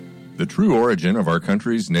The true origin of our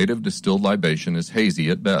country's native distilled libation is hazy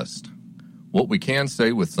at best. What we can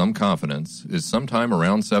say with some confidence is sometime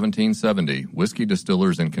around 1770, whiskey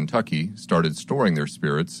distillers in Kentucky started storing their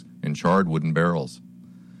spirits in charred wooden barrels.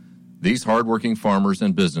 These hard-working farmers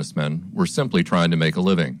and businessmen were simply trying to make a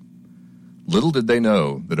living. Little did they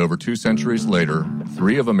know that over 2 centuries later,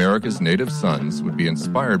 3 of America's native sons would be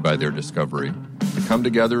inspired by their discovery to come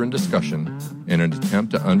together in discussion in an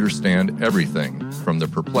attempt to understand everything from the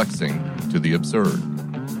perplexing to the absurd.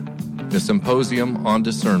 A symposium on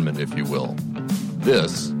discernment, if you will.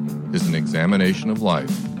 This is an examination of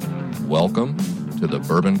life. Welcome to the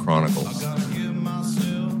Bourbon Chronicles.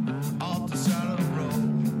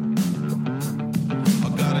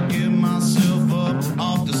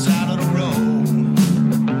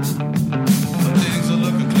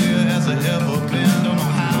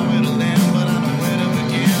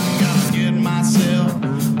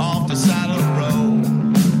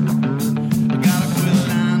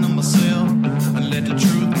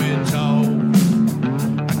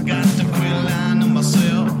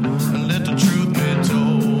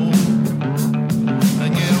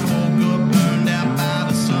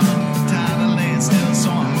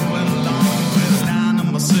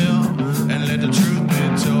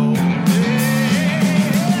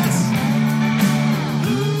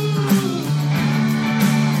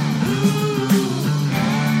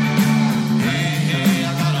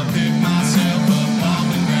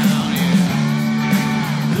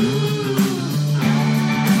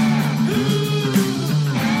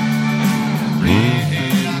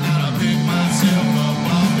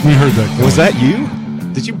 We heard that. Was that you?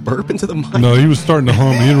 Did you burp into the mic? No, he was starting to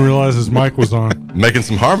hum. He didn't realize his mic was on. Making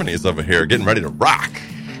some harmonies over here, getting ready to rock.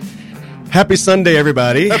 Happy Sunday,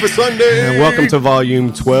 everybody. Happy Sunday. And welcome to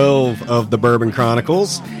Volume 12 of the Bourbon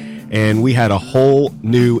Chronicles. And we had a whole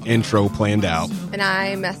new intro planned out. And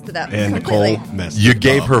I messed it up And completely. Nicole messed You it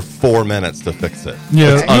gave up. her 4 minutes to fix it.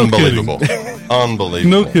 Yeah, It's no unbelievable.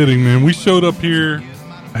 Unbelievable. No kidding, man. We showed up here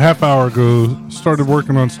a half hour ago, started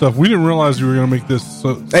working on stuff. We didn't realize we were going to make this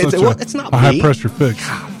it's not a high-pressure fix.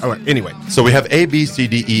 All right, anyway. So we have A, B, C,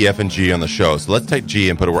 D, E, F, and G on the show. So let's take G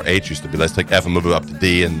and put it where H used to be. Let's take F and move it up to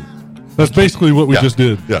D. And That's basically what we just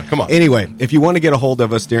did. Yeah, come on. Anyway, if you want to get a hold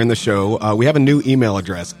of us during the show, we have a new email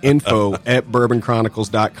address,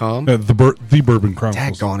 info@bourboncronicles.com. The Bourbon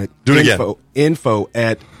Chronicles. Tag on it. Do it again.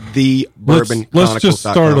 info@thebourboncronicles.com. Let's just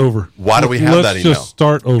start over. Why do we have that email? Let's just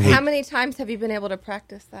start over. How many times have you been able to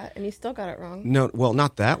practice that and you still got it wrong? No, well,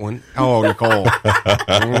 not that one. Oh, Nicole.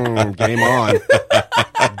 Game on.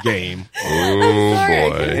 Game. Oh, Sorry, I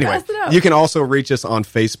boy. couldn't Anyway, mess it up. you can also reach us on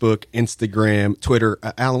Facebook, Instagram, Twitter.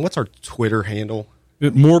 Alan, what's our Twitter handle?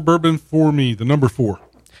 More bourbon for me, the number 4.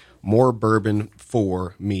 More Bourbon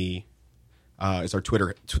for Me is our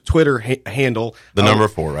Twitter handle. The number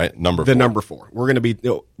 4, right? Number 4. The number 4. We're gonna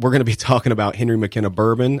be talking about Henry McKenna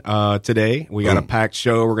bourbon today. We got a packed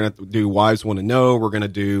show. We're gonna do Wives Want to Know. We're gonna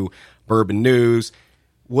do bourbon news.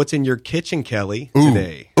 What's in your kitchen, Kelly,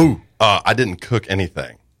 today? I didn't cook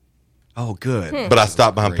anything. Oh, good. But I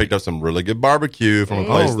stopped by and picked up some really good barbecue from a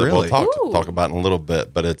place that we'll really? talk about in a little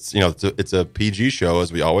bit. But it's it's a PG show,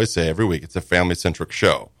 as we always say every week. It's a family-centric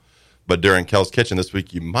show. But during Kel's Kitchen this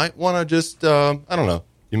week, you might want to just, I don't know,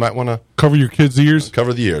 you might want to Cover your kids' ears.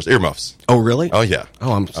 cover the ears. Earmuffs. Oh, really? Oh, yeah.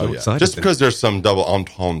 Oh, I'm so excited. Just because there's some double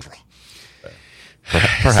entendre.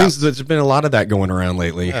 Perhaps. Seems there's been a lot of that going around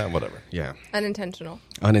lately. Whatever. Yeah. Unintentional.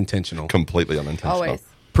 Unintentional. Completely unintentional. Always.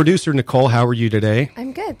 Producer Nicole, how are you today?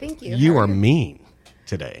 I'm good, thank you. You How are mean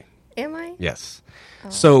today. Am I? Yes.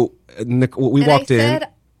 So, we And walked I in. said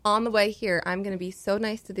on the way here, I'm going to be so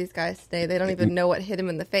nice to these guys today. They don't even know what hit him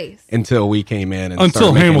in the face. Until we came in and Until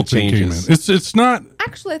started making Hamilton changes. came in. It's not.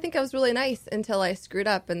 Actually, I think I was really nice until I screwed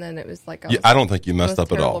up, and then it was like I don't think you messed the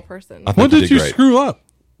up at most all. terrible person. I think What did you great. screw up?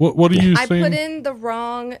 What are you I saying? put in the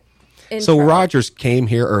wrong intro. So Rogers came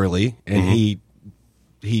here early, and he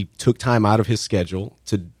took time out of his schedule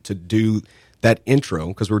to do that intro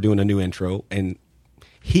because we're doing a new intro, and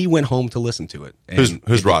he went home to listen to it. And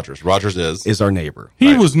Who's Rogers? Rogers is our neighbor.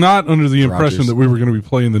 He was not under the impression Rogers. that we were going to be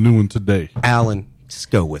playing the new one today. Alan,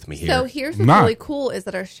 just go with me here. So here's what's Not. really cool is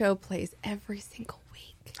that our show plays every single week.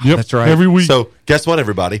 Yep, that's right. Every week. So guess what,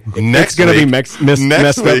 everybody? It's going to be messed up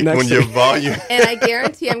next week next when your week. volume. And I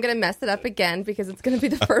guarantee I'm going to mess it up again because it's going to be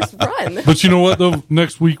the first run. But you know what, though?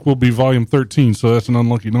 Next week will be volume 13, so that's an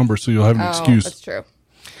unlucky number, so you'll have an excuse. That's true.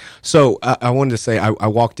 So I wanted to say I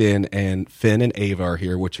walked in, and Finn and Ava are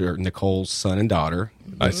here, which are Nicole's son and daughter.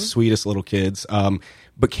 The sweetest little kids.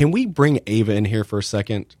 But can we bring Ava in here for a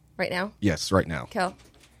second? Right now? Yes, right now. Kel.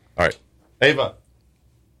 All right. Ava.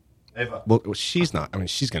 Well, she's not. I mean,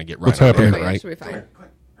 she's going to get right What's up happening? there, right? Should be fine.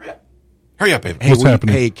 Hurry up, baby. Hey, What's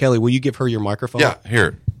happening? Hey, Kelly, will you give her your microphone? Yeah,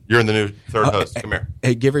 here. You're in the new third host. Come here.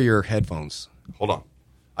 Hey, give her your headphones. Hold on.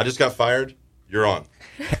 I just got fired. You're on.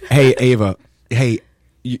 Hey, Ava. Hey,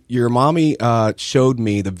 your mommy showed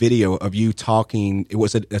me the video of you talking.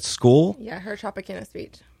 Was it at school? Yeah, her Tropicana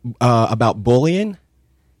speech. About bullying.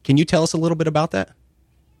 Can you tell us a little bit about that?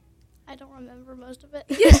 I don't remember most of it.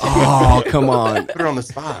 Oh, come on. Put her on the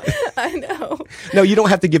spot. I know. No, you don't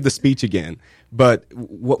have to give the speech again. But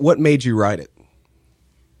what made you write it?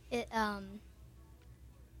 It's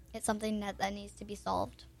something that needs to be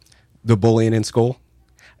solved. The bullying in school?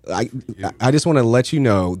 I just want to let you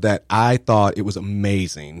know that I thought it was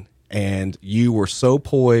amazing, and you were so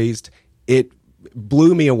poised. It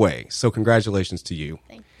blew me away. So congratulations to you.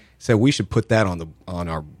 Thank you. So we should put that on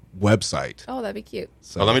our website. Oh, that'd be cute.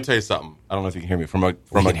 So let me tell you something. I don't know if you can hear me. From a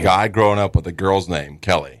guy growing up with a girl's name,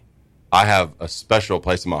 Kelly, I have a special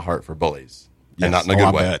place in my heart for bullies. Yes. And not in a good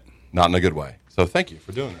I way. bet. Not in a good way. So thank you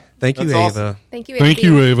for doing that. Thank you, That's Ava. awesome. Thank you. Thank Ava.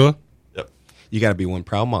 you, Ava. Yep. You got to be one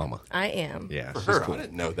proud mama. I am. Yeah, For she's her, cool. I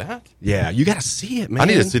didn't know that. Yeah, you got to see it, man. I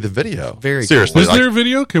need to see the video. Very seriously. Is like, there a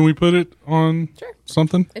video? Can we put it on Sure.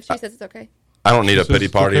 something? If she says it's okay. I don't need a This is pity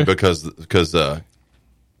party okay. because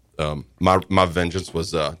my vengeance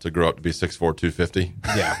was to grow up to be 6'4", 250.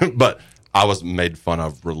 Yeah. But I was made fun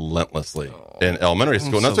of relentlessly in elementary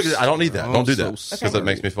school. And that's so okay. I don't need that. Don't do so that because sorry. it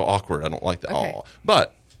makes me feel awkward. I don't like that. Okay. Oh,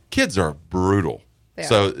 but kids are brutal. They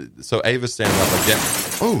So Ava's standing up again.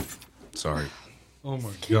 Oh, Sorry. Oh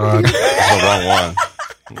my God! this is the wrong one.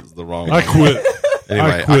 This is the wrong I one. quit. Anyway,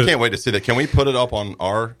 I I quit. can't wait to see that. Can we put it up on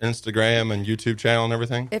our Instagram and YouTube channel and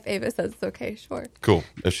everything? If Ava says it's okay, sure. Cool.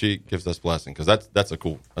 If she gives us blessing, because that's a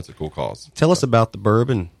cool cause. Tell us about the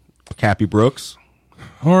bourbon, Cappy Brooks.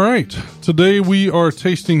 All right. Today we are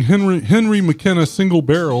tasting Henry McKenna Single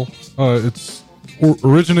Barrel. It's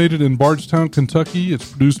originated in Bardstown, Kentucky.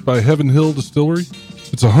 It's produced by Heaven Hill Distillery.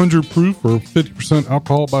 It's 100 proof or 50%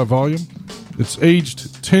 alcohol by volume. It's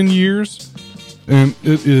aged 10 years, and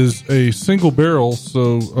it is a single barrel.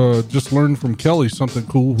 So just learned from Kelly something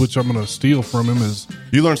cool, which I'm going to steal from him. Is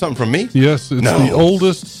You learned something from me? yes, it's No. the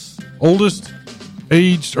oldest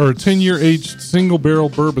aged or 10-year aged single barrel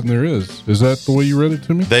bourbon there is. Is that the way you read it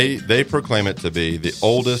to me? They proclaim it to be the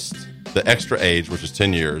oldest, the extra age, which is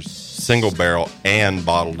 10 years, single barrel and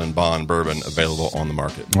bottled in bond bourbon available on the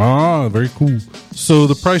market. Ah, very cool. So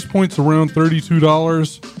the price point's around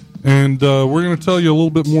 $32, and we're going to tell you a little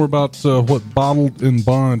bit more about what bottled in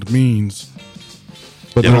bond means.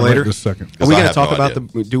 But Yeah, not later. right this second. Are we I going to have talk no about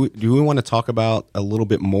idea. do we want to talk about a little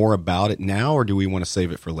bit more about it now, or do we want to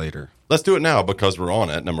save it for later? Let's do it now because we're on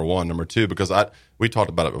it, number one. Number two, because we talked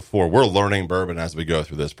about it before. We're learning bourbon as we go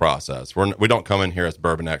through this process. We don't come in here as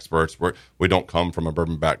bourbon experts. We don't come from a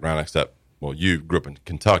bourbon background except, well, you grew up in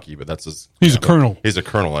Kentucky, but that's his... He's a colonel. He's a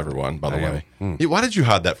colonel, everyone, by the way. Why did you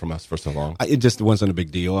hide that from us for so long? It just wasn't a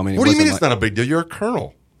big deal. I mean, What do you mean wasn't it's not a big deal? You're a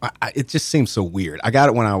colonel. it just seems so weird. I got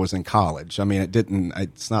it when I was in college. I mean,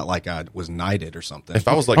 it's not like I was knighted or something. If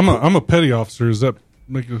I was like... I'm a petty officer. Does that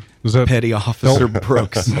Petty Officer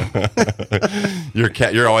Brooks.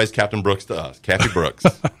 You're always Captain Brooks to us, Cappy Brooks.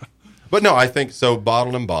 But no, I think so.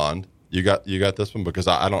 Bottled and bond. You got this one because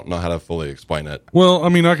I don't know how to fully explain it. Well, I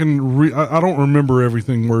mean, I don't remember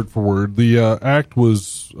everything word for word. The act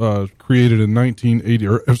was created in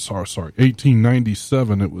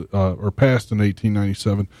 1897. It was or passed in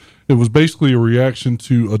 1897. It was basically a reaction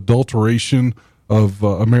to adulteration of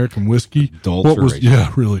American whiskey. Adulteration.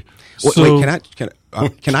 Yeah, really. Wait, So can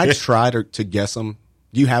I try to guess them?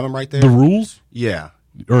 Do you have them right there? the rules, Yeah.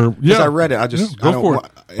 or Because yeah, I read it. I yeah, just go I don't, for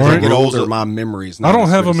it. As All I right. get Rules older, of- my memory's I not. don't as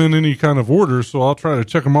have good them as- in any kind of order, so I'll try to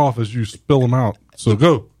check them off as you spill them out. So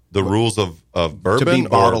go. The rules of bourbon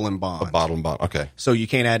bottle or and bond. a bottle and bond. Okay. So you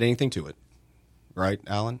can't add anything to it, right,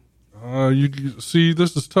 Alan? You see,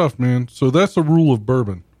 this is tough, man. So that's a rule of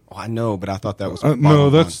bourbon. Oh, I know, but I thought that was No, bottle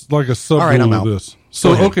and that's bond. like a sub All right, rule I'm of out. this. So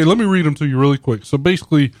Go ahead. okay, let me read them to you really quick. So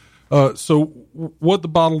basically, what the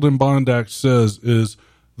Bottled in Bond Act says is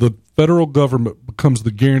the federal government becomes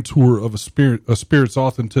the guarantor of a spirit's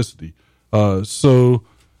authenticity.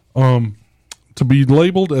 To be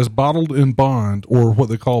labeled as bottled in bond, or what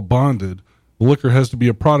they call bonded, the liquor has to be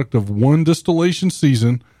a product of one distillation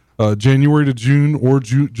season, January to June or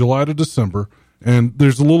July to December. And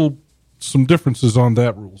there's some differences on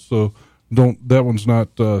that rule. So that one's not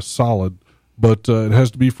solid, but it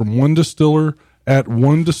has to be from one distiller at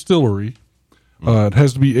one distillery. It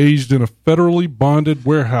has to be aged in a federally bonded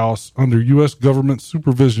warehouse under U.S. government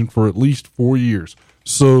supervision for at least 4 years.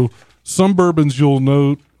 So some bourbons you'll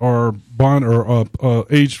note are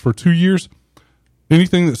aged for 2 years.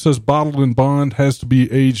 Anything that says bottled in bond has to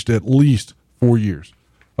be aged at least 4 years.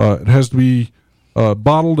 It has to be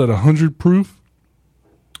bottled at 100 proof.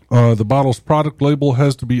 The bottle's product label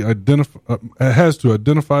has to be identify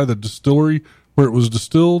the distillery where it was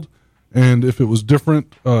distilled, and if it was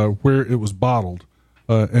different, where it was bottled.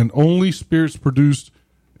 And only spirits produced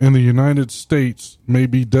in the United States may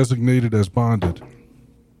be designated as bonded.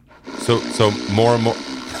 So more and more.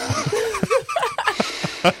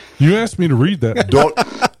 You asked me to read that.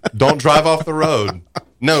 Don't drive off the road.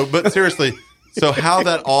 No, but seriously. So how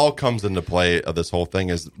that all comes into play of this whole thing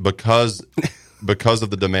is because of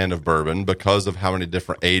the demand of bourbon, because of how many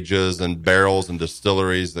different ages and barrels and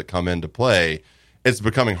distilleries that come into play, it's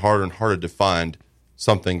becoming harder and harder to find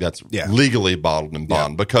something that's legally bottled and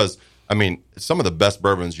bond. Because, I mean, some of the best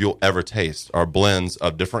bourbons you'll ever taste are blends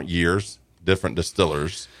of different years, different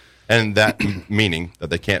distillers, and that meaning that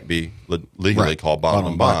they can't be legally called bottled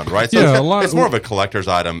and bond, right? So it's more of a collector's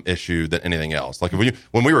item issue than anything else. Like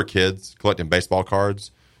when we were kids collecting baseball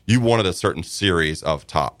cards, you wanted a certain series of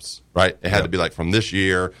tops, right? It had to be like from this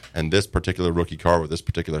year and this particular rookie card with this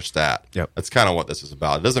particular stat. Yep. That's kind of what this is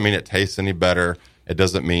about. It doesn't mean it tastes any better. It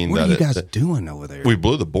doesn't mean what that are you guys doing over there? We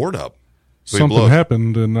blew the board up. Something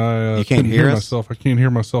happened, and I you can't hear myself. I can't hear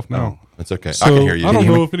myself now. Oh, that's okay. So I can hear you. I don't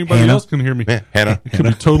know if anybody else can hear me. Hannah. It could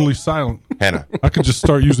be totally silent. Hannah. I could just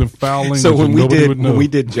start using foul language. So when when we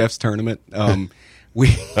did Jeff's tournament,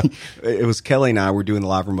 it was Kelly and I were doing the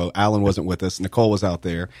live remote. Alan wasn't with us. Nicole was out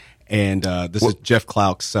there. And this is Jeff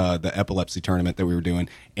Clark's the epilepsy tournament that we were doing.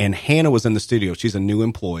 And Hannah was in the studio. She's a new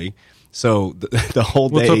employee. So the whole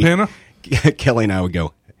day. What's up, Hannah? Kelly and I would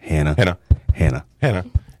go, Hannah.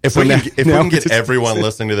 If we can get everyone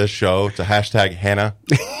listening to this show to hashtag Hannah,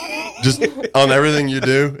 just on everything you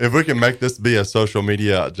do, if we can make this be a social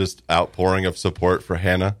media just outpouring of support for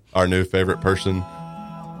Hannah, our new favorite person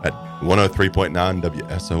at 103.9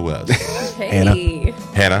 WSOS. Hey.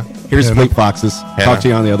 Hannah. Here's Fleet Foxes. Talk to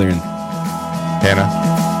you on the other end. Hannah.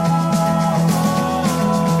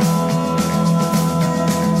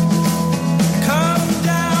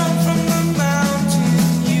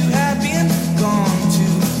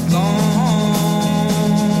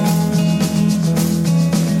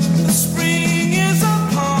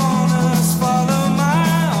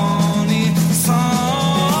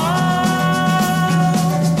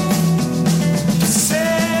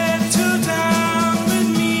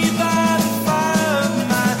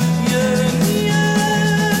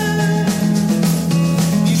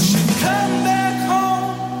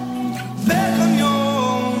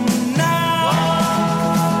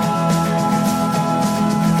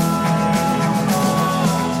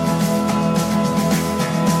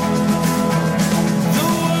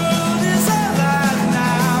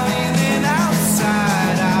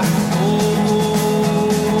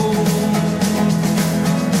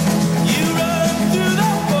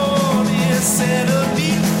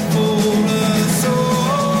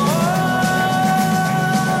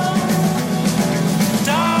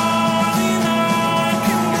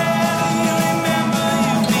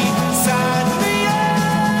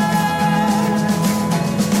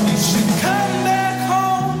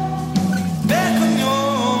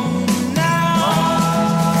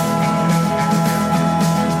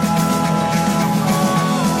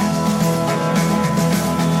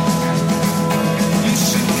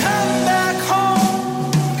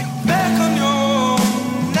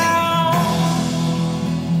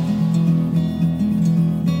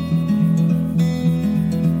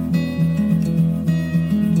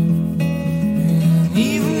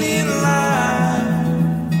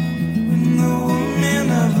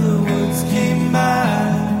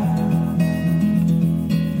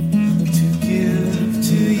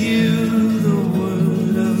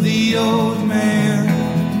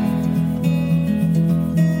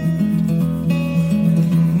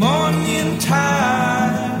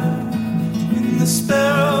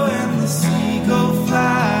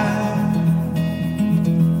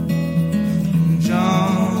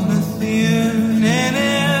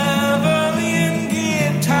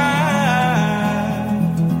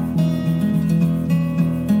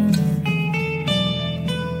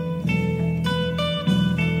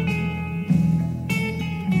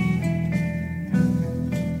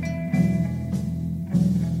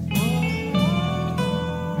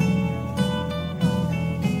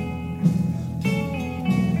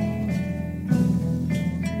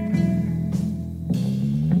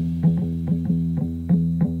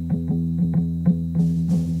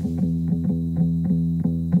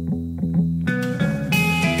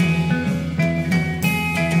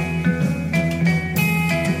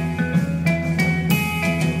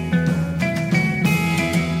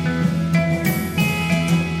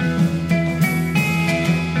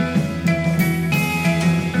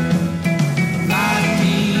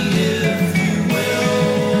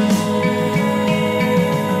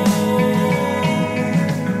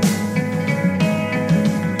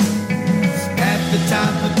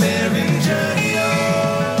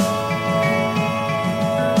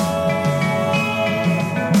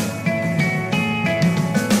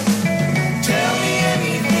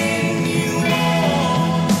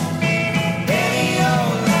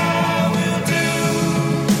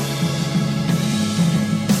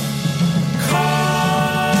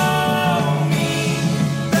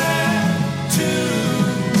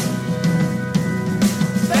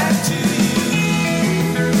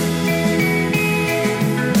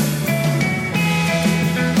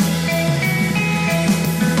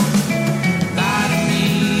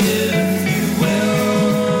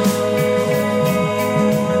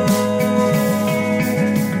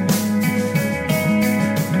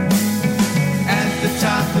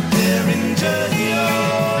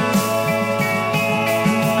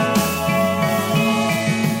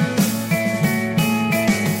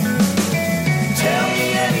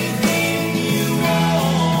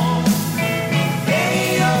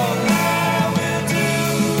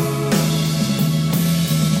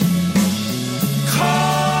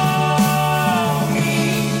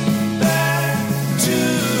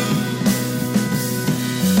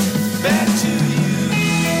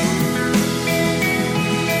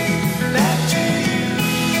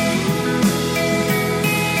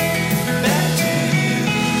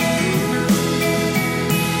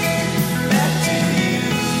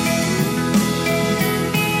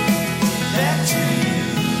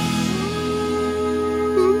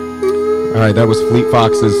 right, that was Fleet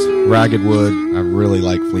Foxes, Ragged Wood. I really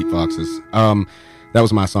like Fleet Foxes. That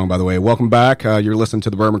was my song, by the way. Welcome back. You're listening to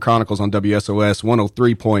the Bourbon Chronicles on WSOS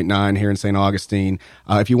 103.9 here in St. Augustine.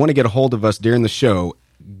 If you want to get a hold of us during the show,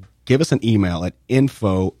 give us an email at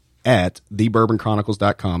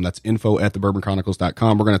info@thebourbonchronicles.com. That's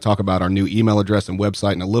info@thebourbonchronicles.com. We're going to talk about our new email address and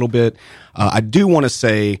website in a little bit. I do want to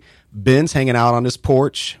say Ben's hanging out on his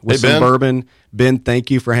porch with some bourbon. Ben, thank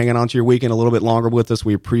you for hanging on to your weekend a little bit longer with us.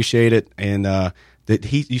 We appreciate it. And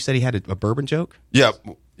you said he had a bourbon joke? Yeah.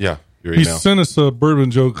 Your He email. sent us a bourbon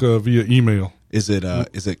joke via email. Is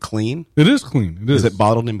it clean? It is clean. It is. Is it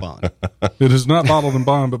bottled in bond? It is not bottled in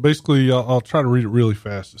bond, but basically, I'll try to read it really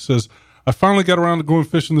fast. It says, I finally got around to going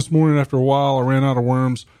fishing this morning after a while. I ran out of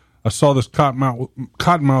worms. I saw this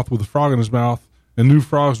cottonmouth with a frog in his mouth, and knew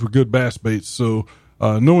frogs were good bass baits. So,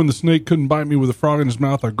 knowing the snake couldn't bite me with a frog in his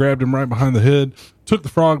mouth, I grabbed him right behind the head, took the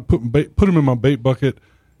frog, put him in my bait bucket,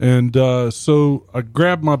 and so I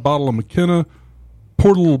grabbed my bottle of McKenna,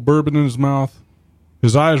 poured a little bourbon in his mouth.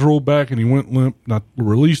 His eyes rolled back and he went limp. And I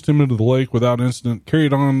released him into the lake without incident,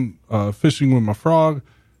 carried on fishing with my frog,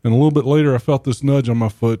 and a little bit later I felt this nudge on my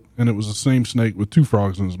foot, and it was the same snake with 2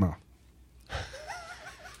 frogs in his mouth.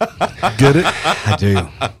 Get it? I do.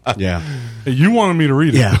 Yeah. Hey, you wanted me to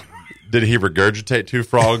read it. Yeah. Did he regurgitate 2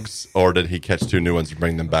 frogs, or did he catch 2 new ones and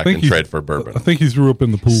bring them back and trade for bourbon? I think he threw up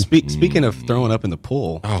in the pool. Speaking of throwing up in the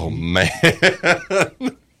pool, Oh, man.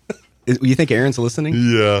 you think Aaron's listening?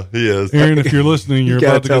 Yeah, he is. Aaron, if you're listening, you're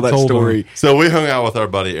gotta about to tell get that told story. So we hung out with our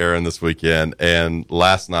buddy Aaron this weekend, and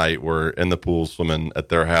last night we're in the pool swimming at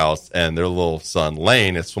their house, and their little son,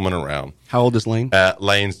 Lane, is swimming around. How old is Lane?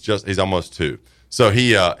 Lane's he's almost 2. So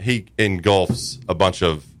he engulfs a bunch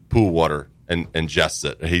of pool water and ingests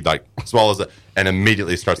it. He swallows it and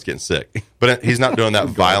immediately starts getting sick. But he's not doing that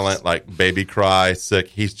violent, baby cry, sick.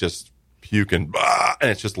 He's just puking,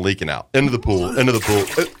 and it's just leaking out into the pool.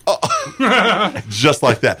 Just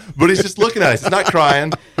like that. But he's just looking at us. He's not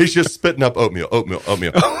crying. He's just spitting up oatmeal.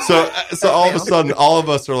 So all of a sudden, all of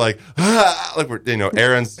us are like we're,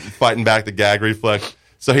 Aaron's fighting back the gag reflex.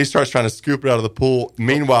 So he starts trying to scoop it out of the pool.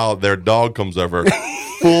 Meanwhile, their dog comes over,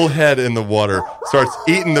 full head in the water, starts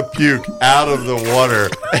eating the puke out of the water.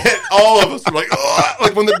 And all of us are like, oh,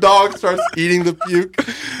 like when the dog starts eating the puke,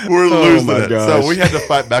 we're losing it. gosh. So we had to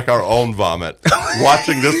fight back our own vomit.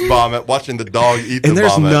 Watching this vomit, watching the dog eat And the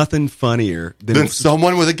there's vomit. nothing funnier Than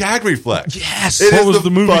someone with a gag reflex. Yes. It What is was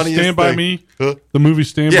the movie funniest Stand By thing. Me? Huh? The movie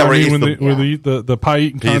Stand Yeah, By where he Me eats where they eat the pie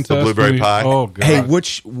eating He eats contest. the blueberry pie. Oh, God. Hey,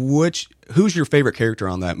 who's your favorite character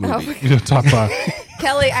on that movie? Yeah, top 5.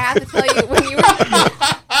 Kelly, I have to tell you,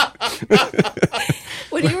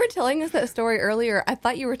 when you were telling us that story earlier, I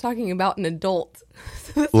thought you were talking about an adult.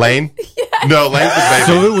 Lane? Yes. No, Lane's the baby.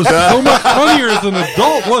 So it was so much funnier as an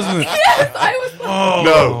adult, wasn't it? Yes, I was. Oh,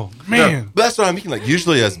 No, man. No. That's what I'm thinking.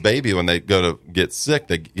 Usually as baby, when they go to get sick,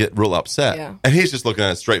 they get real upset. Yeah. And he's just looking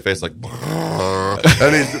at a straight face and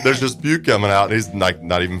there's just puke coming out, and he's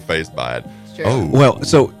not even fazed by it. True. Oh, Well,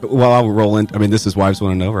 so while I was rolling, this is Wives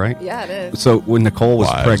Want to Know, right? Yeah, it is. So when Nicole was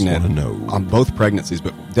Wives pregnant, Wanna Know. on both pregnancies,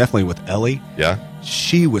 but definitely with Ellie, yeah,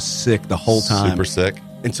 she was sick the whole time. super sick.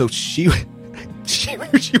 And so she was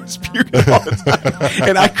puking all the time.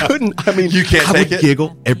 And I couldn't, You can't I take would it?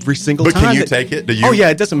 giggle every single But time. can you take it? Do you? Oh, yeah,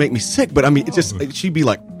 it doesn't make me sick, but it just, she'd be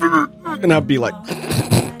like, and I'd be like,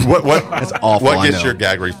 What? that's awful. What I gets know. your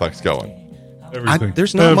gag reflex going? Everything.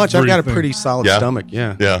 There's not much. I've got a Everything. pretty solid Yeah? stomach.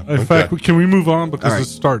 Yeah. Yeah. In fact, can we move on because All right. it's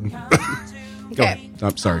starting? Go Okay. ahead.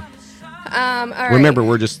 I'm sorry. All right. Remember,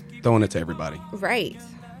 we're just throwing it to everybody. Right.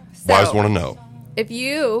 So, Wives want to know. if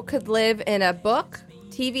you could live in a book,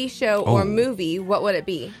 TV show, or movie, what would it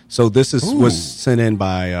be? So this was sent in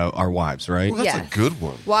by our wives, right? Well, that's Yes. a good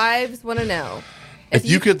one. Wives want to know. If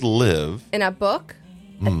you could live, in a book,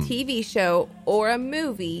 a TV show, or a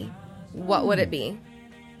movie, what would it be?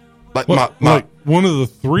 like What, like one of the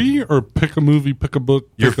 3, or pick a movie, pick a book,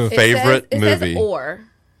 Your pick a... favorite it movie. says or.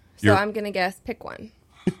 So Your- I'm going to guess pick one.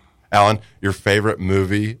 Alan, your favorite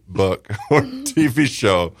movie, book, or TV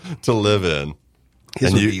show to live in. His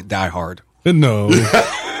And would you- be Die Hard. No.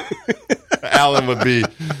 Alan would be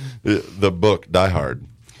the book Die Hard.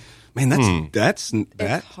 Man, that's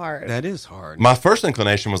hard. That is hard. My first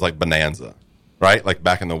inclination was like Bonanza, right? Like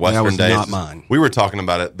back in the Western was days. not mine. We were talking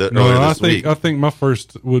about it earlier No, this week. I think my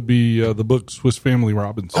first would be the book Swiss Family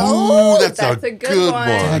Robinson. Oh, that's a good good one.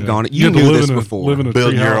 one. Doggone it. You You get to knew live this in a- before. live in a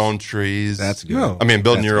Building your treehouse. own trees. That's good. No. I mean,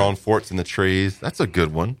 building That's your good. own forts in the trees. That's a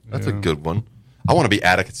good one. That's a good one. I want to be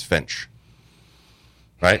Atticus Finch,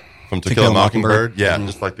 right? From To Kill a Mockingbird. Yeah,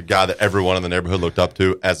 just like the guy that everyone in the neighborhood looked up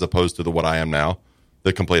to, as opposed to what I am now,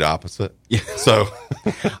 the complete opposite. Yeah. So,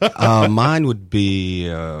 Mine would be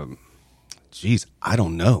Geez, I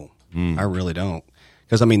don't know. I really don't.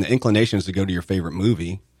 Because, I mean, the inclination is to go to your favorite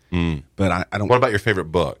movie, but I don't. What about your favorite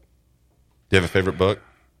book? Do you have a favorite book?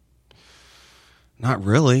 Not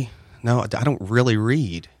really. No, I don't really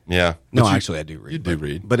read. Yeah. No, actually, I do read. You do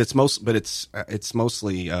read, but it's mostly.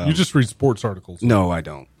 You just read sports articles. No, I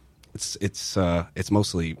don't. It's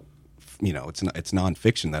mostly, it's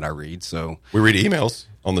nonfiction that I read. So we read emails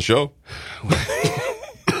on the show.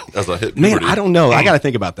 As I hit man, puberty. I don't know. I got to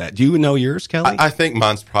think about that. Do you know yours, Kelly? I think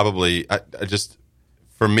mine's probably. I just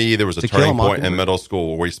for me, there was a turning point in middle school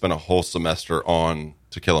where we spent a whole semester on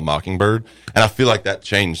To Kill a Mockingbird, and I feel like that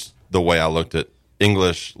changed the way I looked at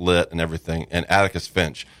English, lit, and everything. And Atticus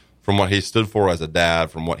Finch, from what he stood for as a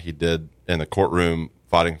dad, from what he did in the courtroom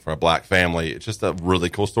fighting for a black family, it's just a really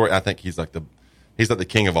cool story. I think he's like the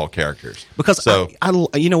king of all characters. Because I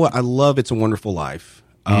you know what? I love It's a Wonderful Life.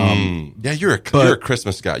 Yeah, you're a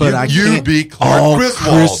Christmas guy. But you be Clark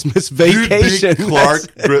Griswold. Christmas Vacation. You be Clark.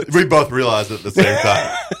 We both realized it at the same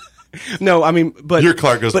time. No, I mean, but you're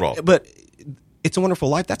Clark Griswold. But It's a Wonderful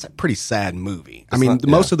Life. That's a pretty sad movie.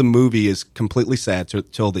 Most of the movie is completely sad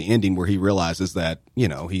till the ending, where he realizes that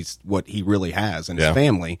he's what he really has in his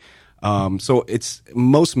family. So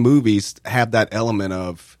most movies have that element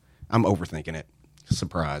of I'm overthinking it.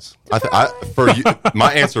 Surprise. For you,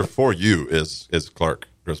 my answer for you is Clark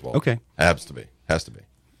Griswold. Okay, has to be.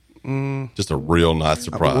 Just a real nice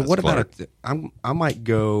surprise. What about it? I might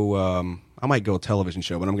go a television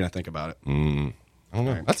show, but I'm going to think about it. I don't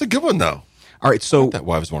know. Right. That's a good one though. All right, so that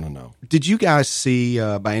wives want to know. Did you guys see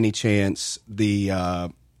by any chance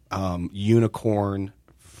the unicorn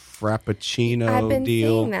frappuccino I've been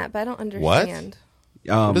deal? seeing that, but I don't understand.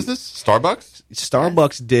 What is this? Starbucks?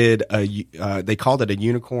 Starbucks did they called it a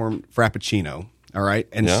unicorn frappuccino. All right,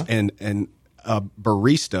 and a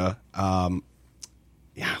barista.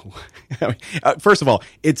 First of all,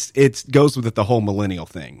 it goes with the whole millennial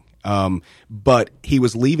thing. But he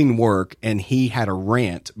was leaving work and he had a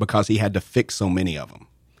rant because he had to fix so many of them.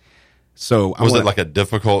 So was it like a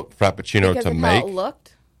difficult frappuccino because to of make? How it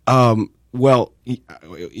looked? Well,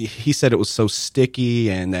 he said it was so sticky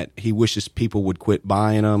and that he wishes people would quit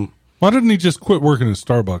buying them. Why didn't he just quit working at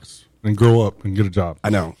Starbucks and grow up and get a job? I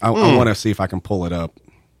know. I want to see if I can pull it up.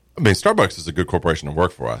 I mean, Starbucks is a good corporation to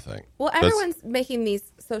work for, I think. Well, everyone's making these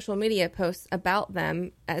social media posts about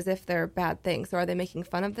them as if they're bad things. So are they making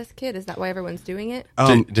fun of this kid? Is that why everyone's doing it?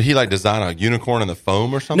 Did he design a unicorn in the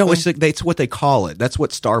foam or something? No, it's what they call it. That's what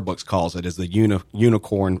Starbucks calls it, is the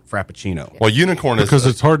unicorn frappuccino. Well, unicorn is... Because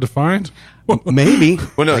it's hard to find? Maybe.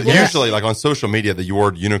 Well, no, usually on social media, the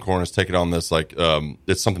word unicorn is taken on this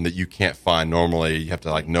it's something that you can't find normally. You have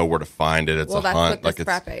to know where to find it. It's well, a that's hunt. what this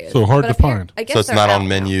frappe is. So hard to find. I guess so it's not on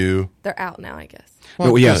menu. Now. They're out now, I guess.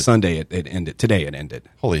 Well, yeah, Sunday it ended. Today it ended.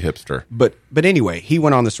 Holy hipster. But anyway, he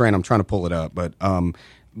went on this rant. I'm trying to pull it up, but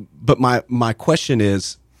my question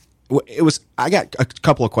is, I got a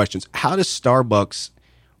couple of questions. How does Starbucks?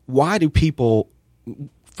 Why do people?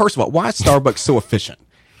 First of all, why is Starbucks so efficient?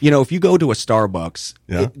 If you go to a Starbucks,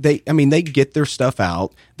 they get their stuff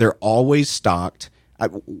out. They're always stocked.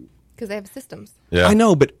 Because they have systems. Yeah. I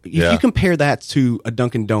know, but if you compare that to a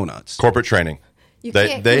Dunkin' Donuts. Corporate training. You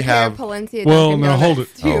can't they compare have Palencia Well, Dunkin' now hold it.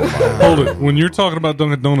 Donuts Hold it. When you're talking about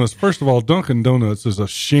Dunkin' Donuts, first of all, Dunkin' Donuts is a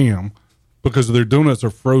sham because their donuts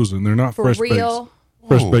are frozen. They're not For fresh real? baked.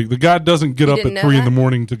 Fresh baked. The guy doesn't get You up didn't at know 3 in the that?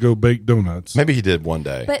 morning to go bake donuts. Maybe he did one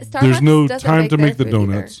day. But Starbucks There's no doesn't time to make the their food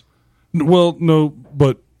donuts. Well, no,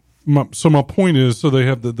 but my point is, so they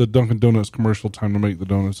have the Dunkin' Donuts commercial time to make the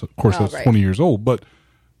donuts. Of course, that's right. 20 years old. But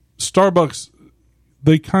Starbucks,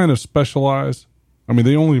 they kind of specialize. I mean,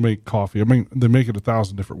 they only make coffee. I mean, they make it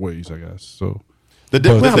 1,000 different ways, I guess. So The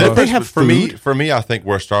Well, but difference they have for food. me, I think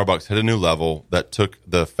where Starbucks hit a new level that took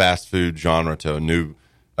the fast food genre to a new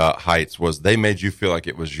heights was they made you feel like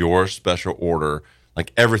it was your special order,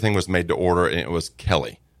 like everything was made to order, and it was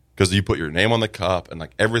Kelly because you put your name on the cup and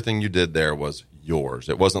like everything you did there was yours.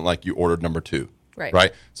 It wasn't like you ordered number 2,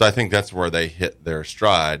 right? So I think that's where they hit their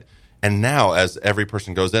stride. And now, as every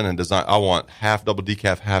person goes in and design, I want half double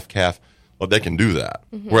decaf, half calf. Well, they can do that.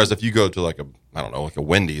 Mm-hmm. Whereas if you go to like a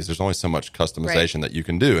Wendy's, there's only so much customization that you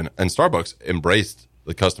can do. And Starbucks embraced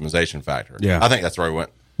the customization factor. Yeah. I think that's where I went.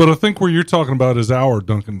 But I think where you're talking about is our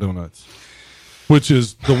Dunkin' Donuts, which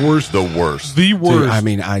is the worst. The worst. The worst. Dude, I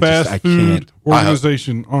mean, I fast food can't.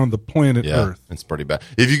 organization on the planet Earth. It's pretty bad.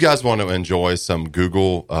 If you guys want to enjoy some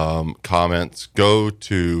Google comments, go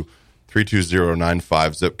to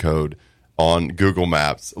 32095 zip code on Google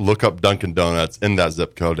Maps, look up Dunkin Donuts in that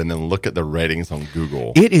zip code, and then look at the ratings on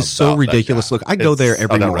Google. It is so ridiculous. Look, I go there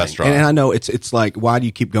every morning, restaurant. and I know it's like, why do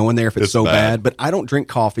you keep going there if it's so bad? But I don't drink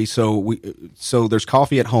coffee, so there's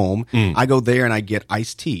coffee at home. I go there and I get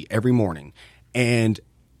iced tea every morning, and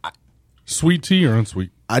sweet tea or unsweet?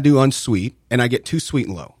 I do unsweet, and I get 2 sweet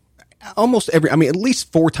and low. Almost at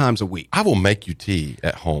least 4 times a week. I will make you tea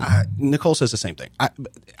at home. Nicole says the same thing.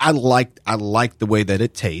 I like the way that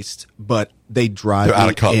it tastes, but they drive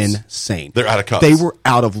me insane. They're out of cups. They were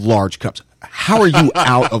out of large cups. How are you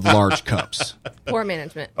out of large cups? Poor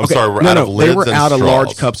management. I'm sorry, we're out of lids. They were and out straws. of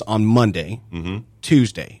large cups on Monday,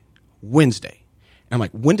 Tuesday, Wednesday. And I'm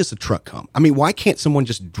like, when does the truck come? I mean, why can't someone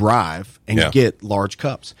just drive and get large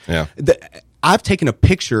cups? Yeah. I've taken a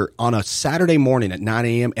picture on a Saturday morning at 9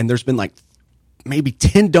 a.m. and there's been like maybe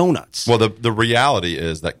 10 donuts. Well, the reality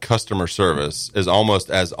is that customer service is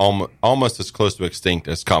almost as close to extinct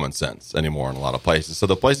as common sense anymore in a lot of places. So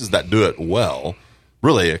the places that do it well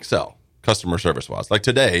really excel customer service wise. Like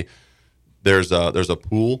today, there's a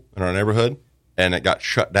pool in our neighborhood and it got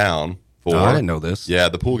shut down. I didn't know this. Yeah,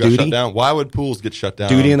 the pool got shut down. Why would pools get shut down?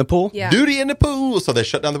 Duty in the pool? Yeah. Duty in the pool. So they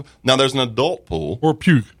shut down now there's an adult pool. Or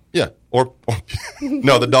puke. Yeah. Or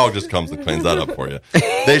no, the dog just comes and cleans that up for you.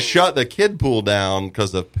 They shut the kid pool down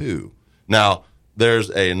because of poo. Now, there's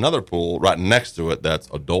another pool right next to it that's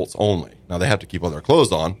adults only. Now, they have to keep all their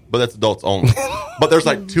clothes on, but that's adults only. But there's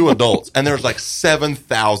like 2 adults, and there's like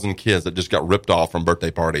 7,000 kids that just got ripped off from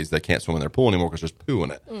birthday parties. They can't swim in their pool anymore because there's poo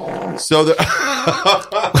in it. So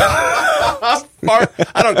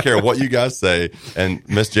I don't care what you guys say. And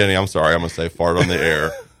Miss Jenny, I'm sorry, I'm going to say fart on the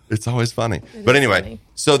air. It's always funny. But anyway, funny.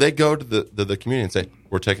 So they go to the community and say,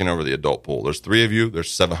 we're taking over the adult pool. There's 3 of you.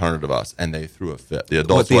 There's 700 of us. And they threw a fit. The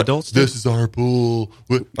adults What the adults do? This is our pool.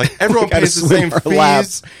 Like everyone gotta pays the swim same our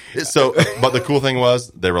laps. fees. So, but the cool thing was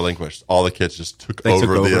they relinquished. All the kids just took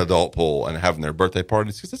over the adult pool and having their birthday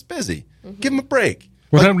parties because it's busy. Give them a break.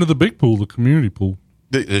 What happened to the big pool, the community pool?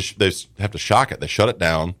 They have to shock it. They shut it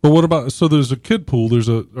down. But what about, so there's a kid pool,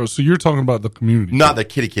 so you're talking about the community Not pool. the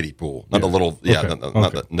kitty pool. Not the little, not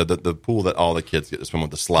the pool that all the kids get to swim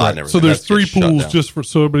with the slide and everything. So there's That's 3 pools, just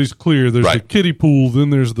so everybody's clear. There's the kiddie pool, then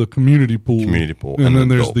there's the community pool. And then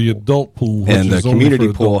there's the adult pool. And the which is only community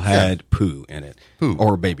for pool adults. had poo in it.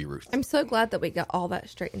 Or Baby Ruth. I'm so glad that we got all that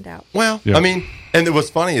straightened out. Well, Yeah. I mean, and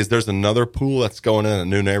what's funny is there's another pool that's going in a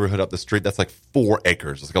new neighborhood up the street that's like 4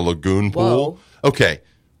 acres. It's like a lagoon pool. Whoa. Okay.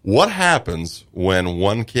 What happens when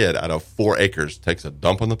one kid out of 4 acres takes a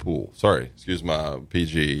dump in the pool? Sorry, excuse my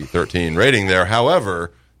PG-13 rating there.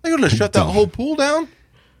 However, they're going to shut that whole pool down?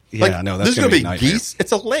 Yeah, no, that's there's going to be geese.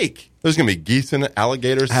 It's a lake. There's going to be geese in it,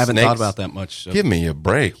 alligators, I haven't snakes. thought about that much. Give me a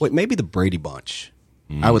break. Wait, maybe the Brady Bunch.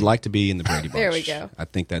 I would like to be in the Brady Bunch. There we go. I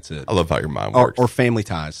think that's it. I love how your mind works. Or Family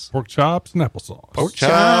Ties. Pork chops and applesauce. Pork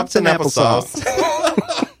chops and applesauce.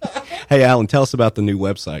 Hey, Alan, tell us about the new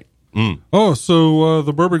website. Oh, so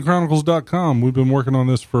the BourbonChronicles.com. We've been working on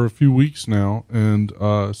this for a few weeks now, and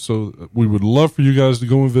so we would love for you guys to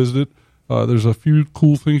go and visit it. There's a few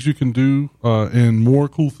cool things you can do, and more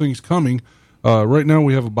cool things coming. Right now,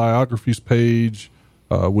 we have a biographies page,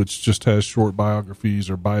 which just has short biographies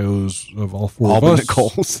or bios of all 4 of us.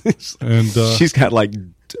 Nicole's. And she's got like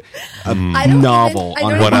a I don't novel even,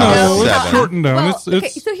 on I her. don't even know it's how- shortened down. Well, okay,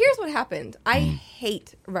 It's so here's what happened. I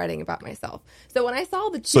hate writing about myself. So when I saw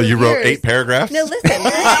the 2 So you wrote years, 8 paragraphs? No, listen.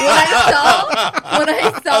 when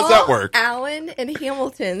I saw How's that work? Alan and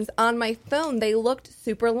Hamilton's on my phone, they looked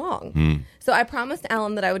super long. So I promised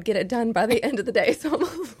Alan that I would get it done by the end of the day. So I'm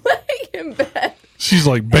laying in bed. she's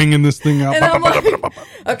like banging this thing out. And I'm like,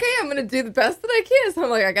 okay, I'm going to do the best that I can. So I'm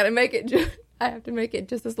like, I got to make it. I have to make it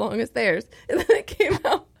just as long as theirs. And then it came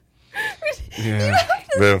out. You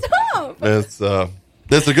have to stop.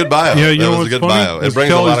 That's a good bio. Yeah, you know that was what's a good funny? bio. It Is brings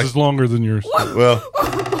Kelly's a lot of is longer than yours. well.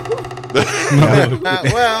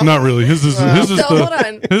 Not really. His is So hold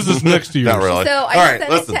on. his is next to yours. Not really. So All I right,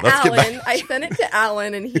 sent listen, it to let's get Alan. back. I sent it to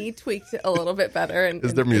Alan, and he tweaked it a little bit better. And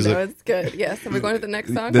Is there and, music? it's good. Yes. Are we going to the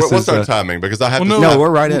next song? This What's is, our timing? Because I have Well, to. No, we're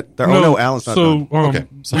right at there. Oh, no, Alan's not so, done. Okay,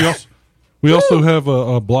 sorry. we also have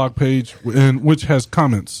a blog page which has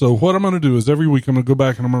comments. So what I'm going to do is every week I'm going to go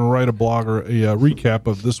back and I'm going to write a blog or a recap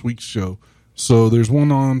of this week's show. So there's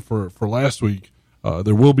one on for last week.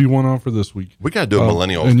 There will be one on for this week. We got to do a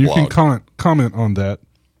millennials and you blog. can comment on that.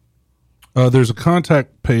 There's a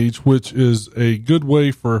contact page, which is a good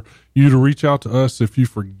way for you to reach out to us if you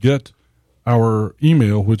forget our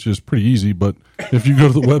email, which is pretty easy. But if you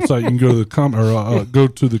go to the website, you can go to the go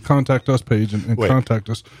to the contact us page and contact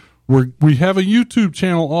us. We have a YouTube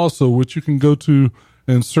channel also, which you can go to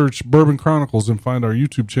and search Bourbon Chronicles and find our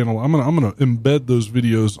YouTube channel. I'm gonna embed those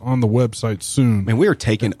videos on the website soon. Man, we are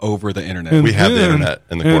taking over the internet. And We have the internet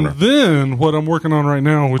in the corner. And then what I'm working on right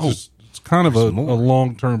now, which is it's kind of a there's more.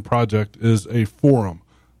 long-term project, is a forum.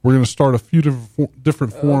 We're going to start a few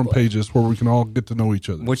different forum pages where we can all get to know each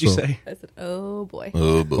other. What'd you say? I said, oh boy.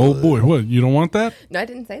 Oh, Oh boy, what? You don't want that? No, I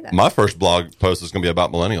didn't say that. My first blog post is going to be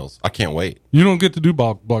about millennials. I can't wait. You don't get to do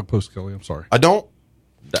blog posts, Kelly. I'm sorry. I don't.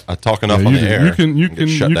 I talk enough Yeah, on you the do. air. You and get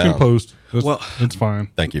shut can down. post. That's, Well- it's fine.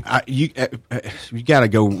 Thank you. You got to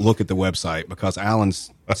go look at the website because Alan's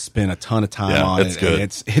spent a ton of time Yeah, on it's it. good.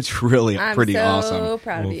 And it's really I'm pretty so awesome.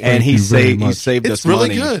 proud of you. Thank And you very much. he saved It's us really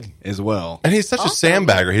money good. as well. And he's such a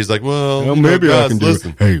sandbagger. He's like, well, Well, you know, maybe I guys, can do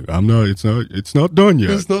listen. it. Hey, I'm not. It's not done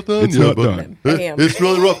yet. It's not done It's yet, not but done. Bam. It's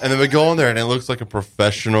really rough. And then we go on there, and it looks like a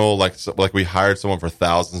professional, like we hired someone for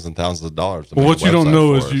thousands and thousands of dollars. to Well, make what a you don't website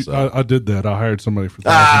know for is us, so. I did that. I hired somebody for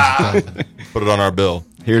thousands. of dollars. Put it on our bill.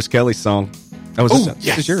 Here's Kelly's song. Oh, Oh,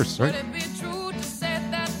 this is yours, right? Would it be true to say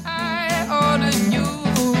that I ordered you?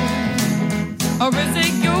 Or is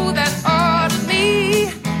it you that ordered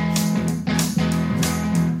me?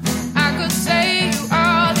 I could say you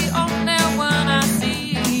are the only one I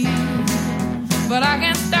see, but I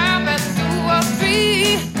can't stop at 2 or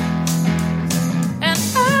 3. And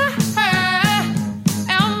I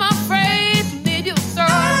am afraid to need you so.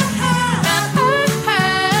 And I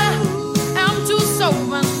am too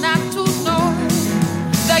sober not to know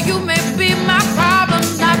that you may be my problem,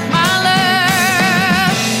 not my love.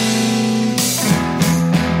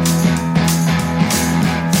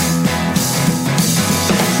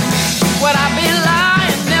 Would I be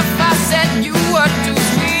lying if I said you were too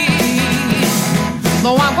sweet?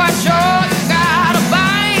 Though I'm quite sure you got a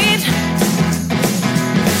bite.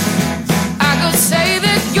 I could say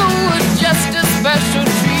that you were just a special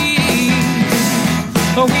treat,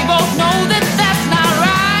 but we both know that that's not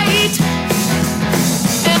right.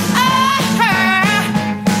 And I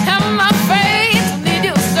am afraid to need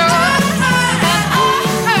you so. And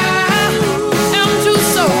I am too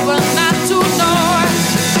sober not to know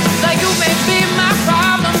that you may be my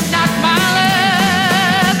problem, not my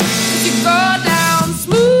love. 'Cause you go down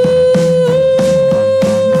smooth.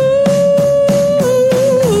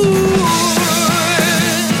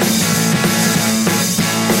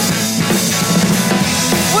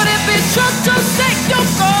 Would it be true to say your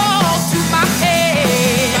goal to my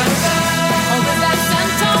head? Or is that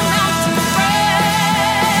sentimental to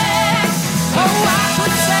brag? Oh, I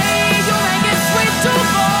would say you make it sweet to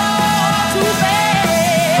go to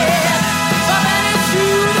bed, but then it's you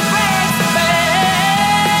to break the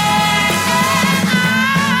bed.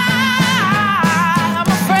 I'm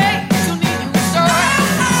afraid to need you so,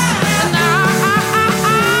 and I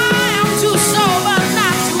am too sober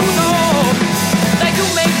not to know that you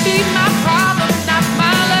may be my problem, not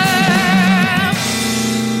my love.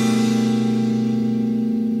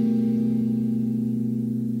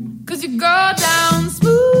 'Cause you go down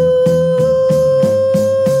smooth.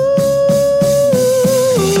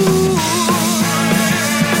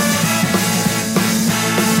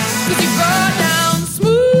 'Cause you go down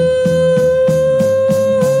smooth.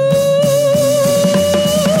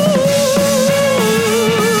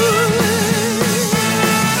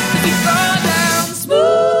 'Cause you go down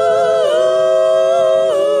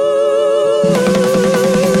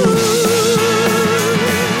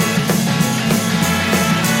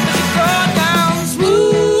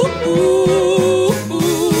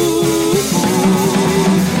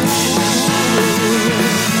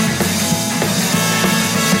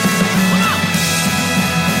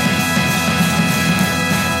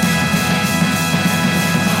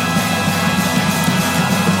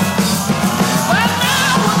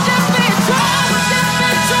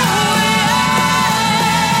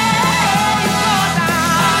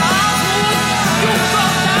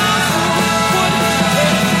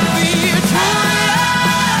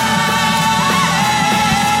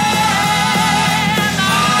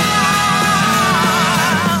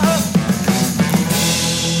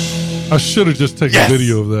I should have just taken Yes. a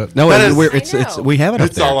video of that. No, That is- it's we have it up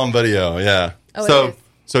It's there. all on video, yeah. Oh, it so is.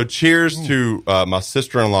 so cheers to my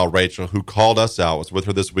sister-in-law Rachel, who called us out. I was with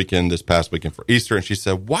her this past weekend for Easter, and she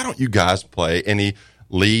said, "Why don't you guys play any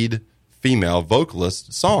lead female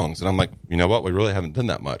vocalist songs?" And I'm like, you know what? We really haven't done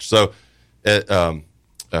that much. So,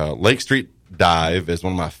 Lake Street Dive is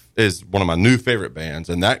one of my new favorite bands,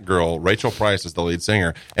 and that girl Rachel Price is the lead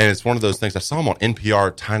singer, and it's one of those things. I saw them on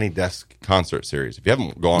NPR Tiny Desk concert series. If you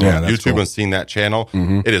haven't gone on that's YouTube cool. and seen that channel,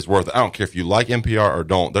 it is worth it. I don't care if you like NPR or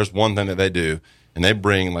don't. There's one thing that they do, and they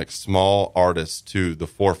bring like small artists to the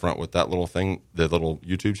forefront with that little thing, the little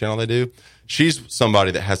YouTube channel they do. She's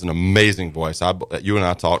somebody that has an amazing voice. You and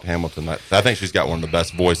I talked, Hamilton. I think she's got one of the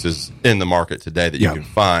best voices in the market today that you can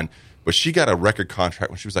find. But she got a record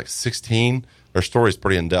contract when she was like 16. Her story's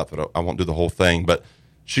pretty in depth, but I won't do the whole thing. But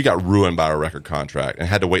she got ruined by a record contract and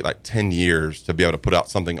had to wait like 10 years to be able to put out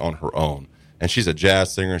something on her own. And she's a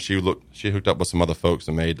jazz singer. She hooked up with some other folks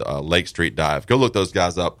and made Lake Street Dive. Go look those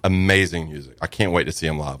guys up. Amazing music. I can't wait to see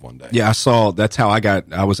them live one day. Yeah, I saw. That's how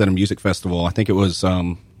I was at a music festival. I think it was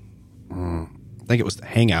the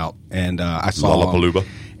Hangout, and I saw Lollapalooza.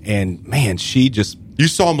 And man, she just. You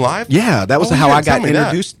saw him live? Yeah, that was how I got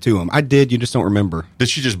introduced to him. I did. You just don't remember. Did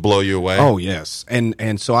she just blow you away? Oh yes,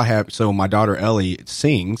 and so my daughter Ellie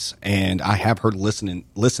sings, and I have her listen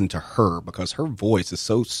to her because her voice is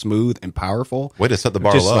so smooth and powerful. Way to set the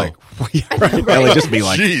bar just low. Like, right. Ellie, just be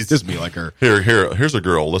like, Jeez. just be like her. Here's a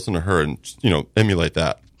girl. Listen to her and emulate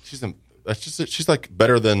that. She's like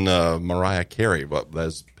better than Mariah Carey, but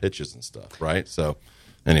as pitches and stuff, right? So.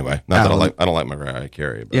 Anyway, not Alan, that I don't like Mariah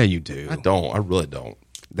Carey. But yeah, you do. I don't. I really don't.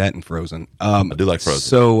 That and Frozen. I do like Frozen.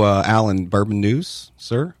 So, Alan, bourbon news,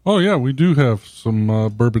 sir? Oh, yeah, we do have some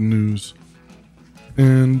bourbon news.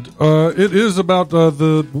 And it is about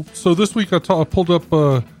so this week I pulled up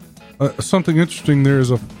something interesting. There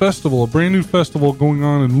is a brand new festival going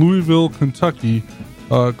on in Louisville, Kentucky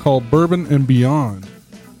called Bourbon and Beyond.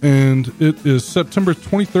 And it is September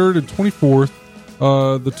 23rd and 24th.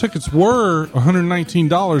 The tickets were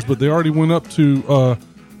 $119, but they already went up to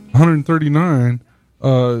 $139.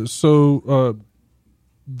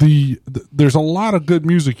 There's a lot of good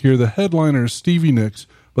music here. The headliner is Stevie Nicks,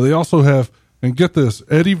 but they also have, and get this,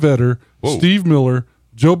 Eddie Vedder, Whoa. Steve Miller,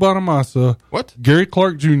 Joe Bonamassa, Gary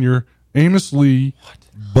Clark Jr., Amos Lee,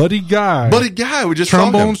 Buddy Guy, we just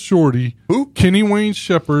Trombone saw him. Shorty, Who? Kenny Wayne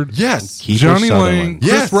Shepherd, Yes, Kiefer Johnny Sutherland. Lang,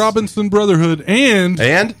 Yes. Chris Robinson Brotherhood,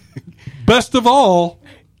 and best of all,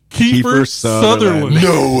 Kiefer Sutherland.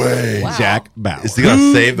 No way. Wow. Jack Bauer. Is he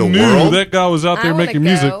gonna save the Knew world? that guy was out I there wanna making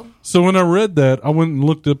music. go. So when I read that, I went and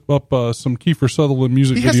looked up some Kiefer Sutherland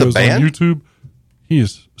music He has a videos band? on YouTube. He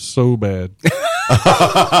is so bad.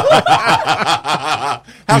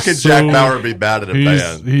 How could Jack Bauer be bad at a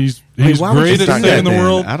band? He's why would you great at sing saving that the then?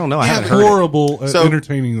 world. I don't know. I He's haven't heard it. horrible at So-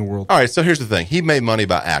 entertaining the world. All right, so here's the thing. He made money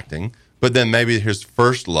by acting, but then maybe his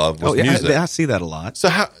first love was music. I see that a lot. So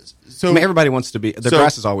how? So I mean, everybody wants to be. The So,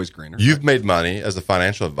 grass is always greener. You've made money as a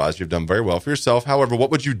financial advisor. You've done very well for yourself. However, what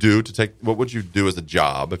would you do as a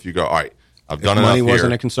job if you go, all right, I've done enough money here.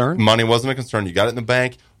 wasn't a concern? Money wasn't a concern. You got it in the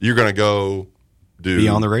bank. You're going to go do be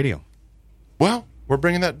on the radio. Well, we're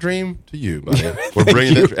bringing that dream to you, buddy. We're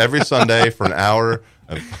bringing it every Sunday for an hour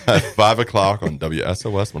at 5 o'clock on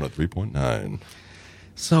WSOS 103.9.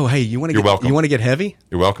 So hey, you want to? You're welcome. You want to get heavy?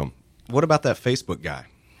 You're welcome. What about that Facebook guy?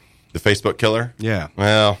 The Facebook killer? Yeah.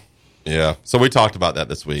 Well, yeah. So we talked about that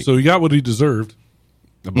this week. So he got what he deserved.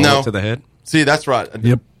 The bullet No. to the head. See, that's right.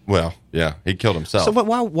 Yep. Well, yeah, he killed himself. So, but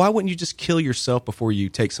why wouldn't you just kill yourself before you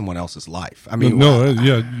take someone else's life? I mean,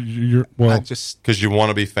 You're well. I just Because you want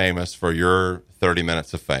to be famous for your 30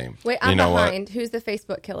 minutes of fame. Wait, I'm you know behind. What? Who's the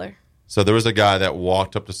Facebook killer? So there was a guy that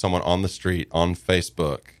walked up to someone on the street on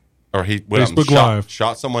Facebook, or he went up and Facebook Live.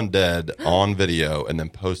 shot someone dead on video and then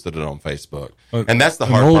posted it on Facebook. And that's the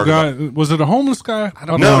An hard old part. guy. About, Was it a homeless guy? I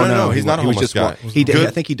don't No, he's not a he was homeless just guy. He did. Good-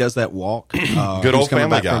 I think he does that walk. Good he was old coming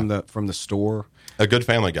family back guy. from the store. a good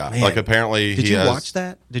family guy. Man. Like apparently Did he you has, watch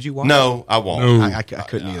that? Did you watch? No, I won't. No. I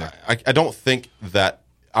couldn't either. I don't think that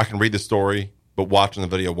I can read the story, but watching the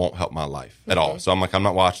video won't help my life at all. So I'm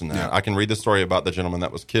not watching that. Yeah. I can read the story about the gentleman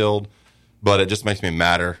that was killed, but it just makes me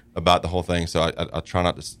madder about the whole thing. So I try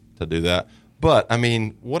not to do that. But I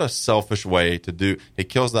mean, what a selfish way to do. He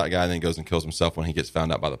kills that guy and then goes and kills himself when he gets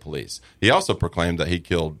found out by the police. He also proclaimed that he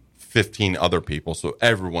killed 15 other people, so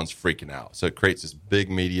everyone's freaking out. So it creates this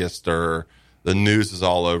big media stir. The news is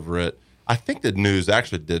all over it. I think the news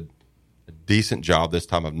actually did a decent job this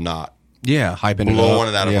time of not Yeah, hyping blowing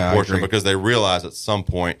it out of Yeah, I proportion agree. because they realize at some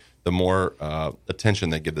point the more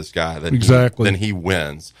attention they give this guy, then he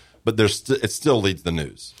wins. But it still leads the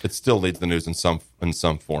news. It still leads the news in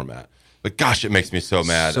some format. But gosh, it makes me so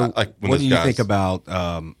mad. So, Like when what this do you guy's- think about?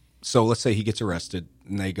 So, let's say he gets arrested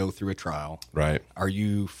and they go through a trial. Right. Are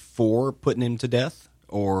you for putting him to death,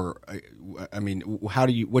 or I mean, how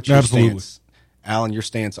do you? What's your Absolutely. stance, Alan? Your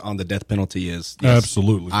stance on the death penalty is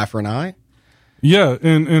Absolutely. eye for an eye. Yeah,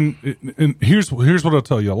 and here's what I'll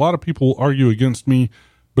tell you. A lot of people argue against me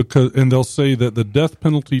and they'll say that the death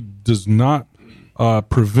penalty does not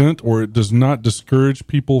prevent or it does not discourage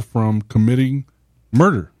people from committing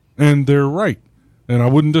murder, and they're right. And I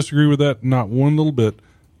wouldn't disagree with that, not one little bit.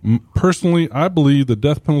 Personally, I believe the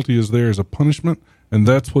death penalty is there as a punishment, and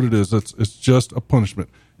that's what it is. It's just a punishment.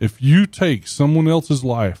 If you take someone else's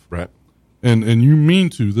life, Right. and you mean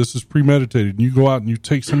to, this is premeditated, and you go out and you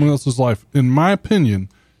take someone else's life, in my opinion,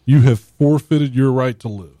 you have forfeited your right to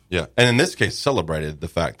live. Yeah. And in this case, celebrated the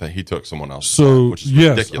fact that he took someone else's So, life, which is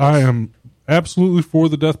yes, ridiculous. I am absolutely for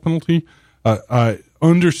the death penalty. I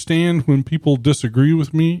understand when people disagree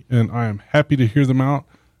with me, and I am happy to hear them out.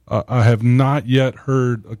 I have not yet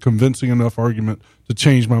heard a convincing enough argument to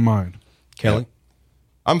change my mind. Kelly?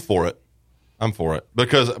 I'm for it.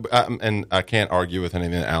 Because, and I can't argue with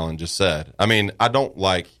anything that Alan just said. I mean, I don't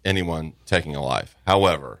like anyone taking a life.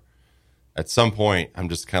 However, at some point, I'm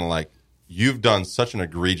just kind of like, you've done such an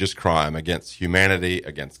egregious crime against humanity,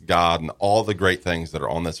 against God, and all the great things that are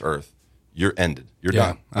on this earth. You're ended. You're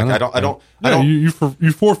done. Like, I don't.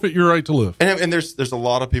 You forfeit your right to live. And there's a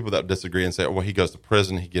lot of people that disagree and say, well, he goes to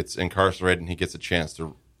prison, he gets incarcerated, and he gets a chance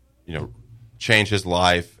to, change his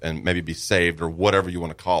life and maybe be saved or whatever you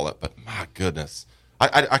want to call it. But my goodness,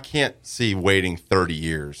 I can't see waiting 30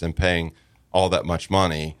 years and paying all that much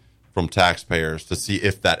money from taxpayers to see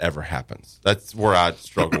if that ever happens. That's where I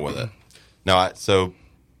struggle with it. Now, so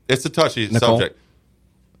it's a touchy subject.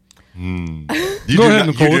 You Go ahead,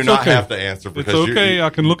 Nicole. You do It's not okay. have to answer because It's okay. I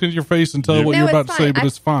can look into your face and tell what you're about to say, but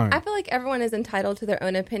it's fine. I feel like everyone is entitled to their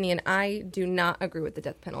own opinion. I do not agree with the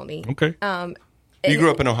death penalty. Okay. You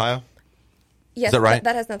grew up in Ohio? Yes, Is that right?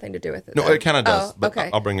 That has nothing to do with it. No, though. it kind of does. Oh, But okay.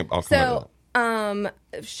 I'll come into that. So,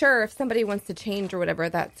 sure, if somebody wants to change or whatever,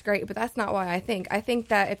 that's great. But that's not why I think. I think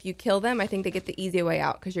that if you kill them, I think they get the easy way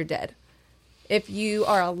out because you're dead. If you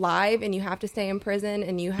are alive and you have to stay in prison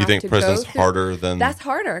and you have to go You think prison's harder than... That's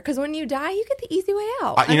harder because when you die, you get the easy way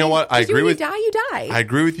out. You know what? I agree with... When you die, you die. I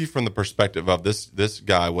agree with you from the perspective of this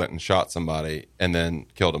guy went and shot somebody and then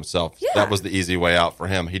killed himself. Yeah. That was the easy way out for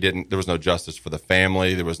him. There was no justice for the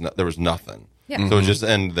family. There was nothing. Yeah. So it just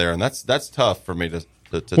ended there, and that's tough for me to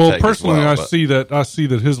Well, take personally, as well, I see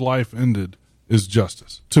that his life ended is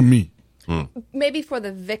justice to me. Maybe for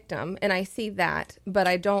the victim, and I see that, but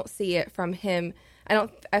I don't see it from him.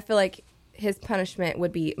 I feel like his punishment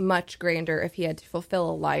would be much grander if he had to fulfill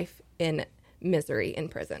a life in misery in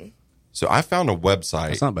prison. So I found a website.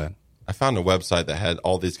 That's not bad. I found a website that had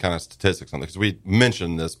all these kind of statistics on it because we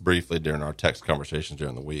mentioned this briefly during our text conversations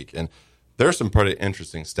during the week, and there's some pretty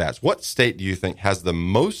interesting stats. What state do you think has the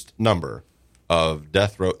most number of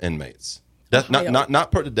death row inmates?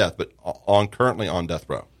 Not put to death, but currently on death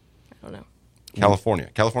row. I don't know. California.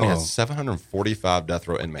 California has 745 death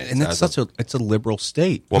row inmates. And it's a liberal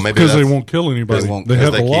state. Well, maybe Because they won't kill anybody. They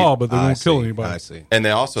have the law, but they won't kill anybody. I see. And they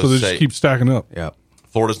also So they say just keep stacking up. Yeah.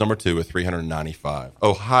 Florida's number 2 with 395.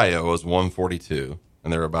 Ohio is 142,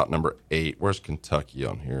 and they're about number 8. Where's Kentucky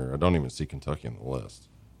on here? I don't even see Kentucky on the list.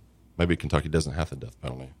 Maybe Kentucky doesn't have the death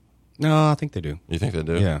penalty. No, I think they do. You think they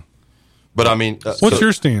do? Yeah. But I mean, What's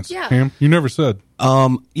your stance, Yeah. Cam? You never said.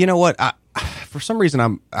 You know what? For some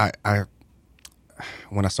reason, I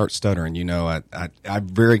when I start stuttering, I'm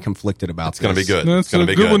very conflicted about It's going to be good. That's It's going a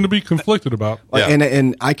to be good one to be conflicted about. Yeah.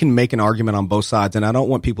 And I can make an argument on both sides, and I don't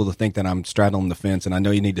want people to think that I'm straddling the fence, and I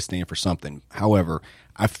know you need to stand for something. However,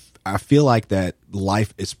 I feel like that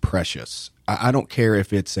life is precious. I don't care if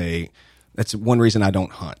that's one reason I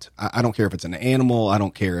don't hunt. I don't care if it's an animal. I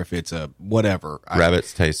don't care if it's a whatever.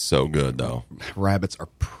 Rabbits taste so good, though. Rabbits are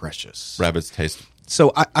precious. Rabbits taste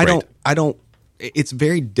So I great. don't. It's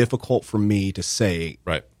very difficult for me to say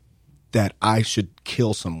right. that I should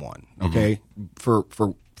kill someone. Okay, for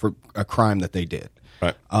a crime that they did.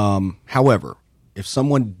 Right. However, if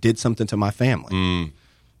someone did something to my family,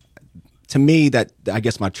 to me, that I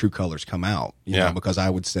guess my true colors come out. You know, because I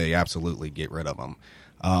would say absolutely get rid of them.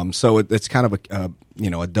 So it's kind of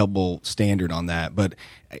a double standard on that. But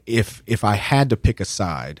if I had to pick a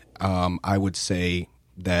side, I would say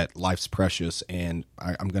that life's precious, and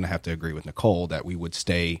I'm going to have to agree with Nicole that we would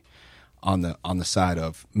stay on the side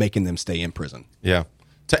of making them stay in prison. Yeah.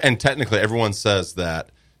 And technically, everyone says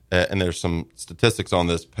that, and there's some statistics on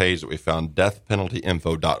this page that we found,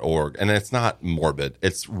 deathpenaltyinfo.org, and it's not morbid.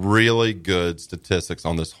 It's really good statistics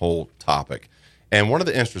on this whole topic. And one of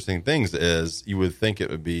the interesting things is you would think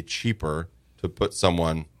it would be cheaper to put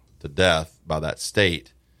someone to death by that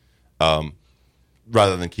state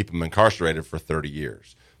rather than keep them incarcerated for 30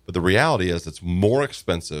 years. But the reality is it's more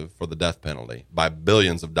expensive for the death penalty by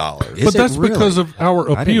billions of dollars. Is But it that's really? because of our I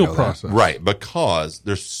didn't appeal know that. process. Right, because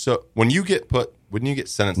there's when you get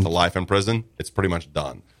sentenced to life in prison, it's pretty much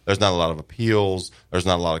done. There's not a lot of appeals. There's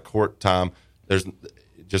not a lot of court time. It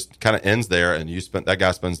just kind of ends there, and that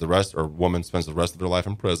guy spends the rest, or woman spends the rest of their life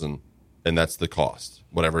in prison, and that's the cost,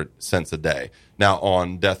 whatever cents a day. Now,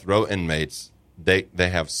 on death row inmates, they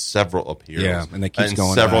have several appeals. Yeah, and they keep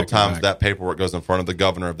going several back and times back. that paperwork goes in front of the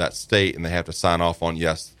governor of that state, and they have to sign off on,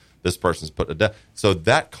 yes, this person's put to death. So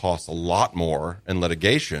that costs a lot more in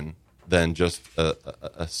litigation than just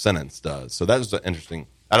a sentence does. So that was interesting.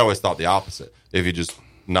 I'd always thought the opposite. If you just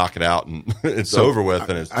knock it out and it's over with,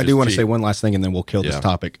 and it's I do want to say one last thing, and then we'll kill this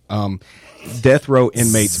topic. Death row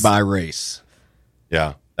inmates by race.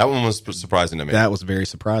 Yeah, that one was surprising to me. That was very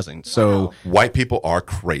surprising. So white people are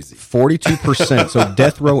crazy. 42%. So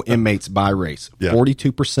death row inmates by race. Yeah.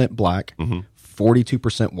 42% black,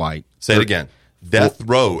 42% white. Say it again. Death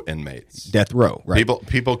row inmates. Death row, right?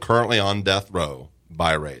 People currently on death row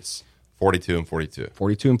by race. 42 and 42.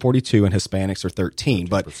 42 and 42, and Hispanics are 13.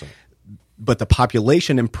 But the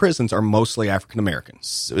population in prisons are mostly African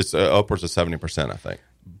Americans. It's upwards of 70%, I think.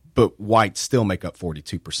 But whites still make up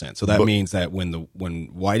 42%. So that means that when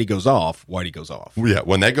Whitey goes off, Whitey goes off. Yeah,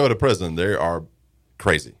 when they go to prison, they are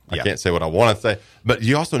crazy. I can't say what I want to say. But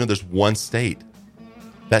you also know there's one state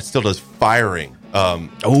that still does firing. When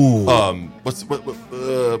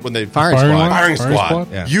they Firing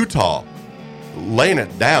squad. Yeah. Utah, laying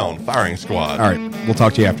it down, firing squad. All right, we'll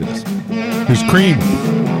talk to you after this. Here's Cream.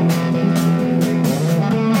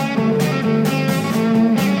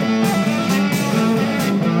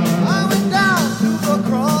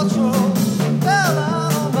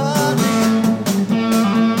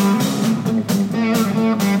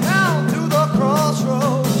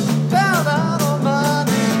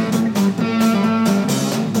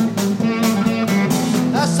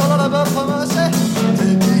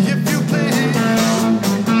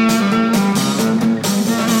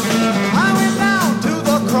 I went down to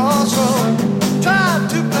the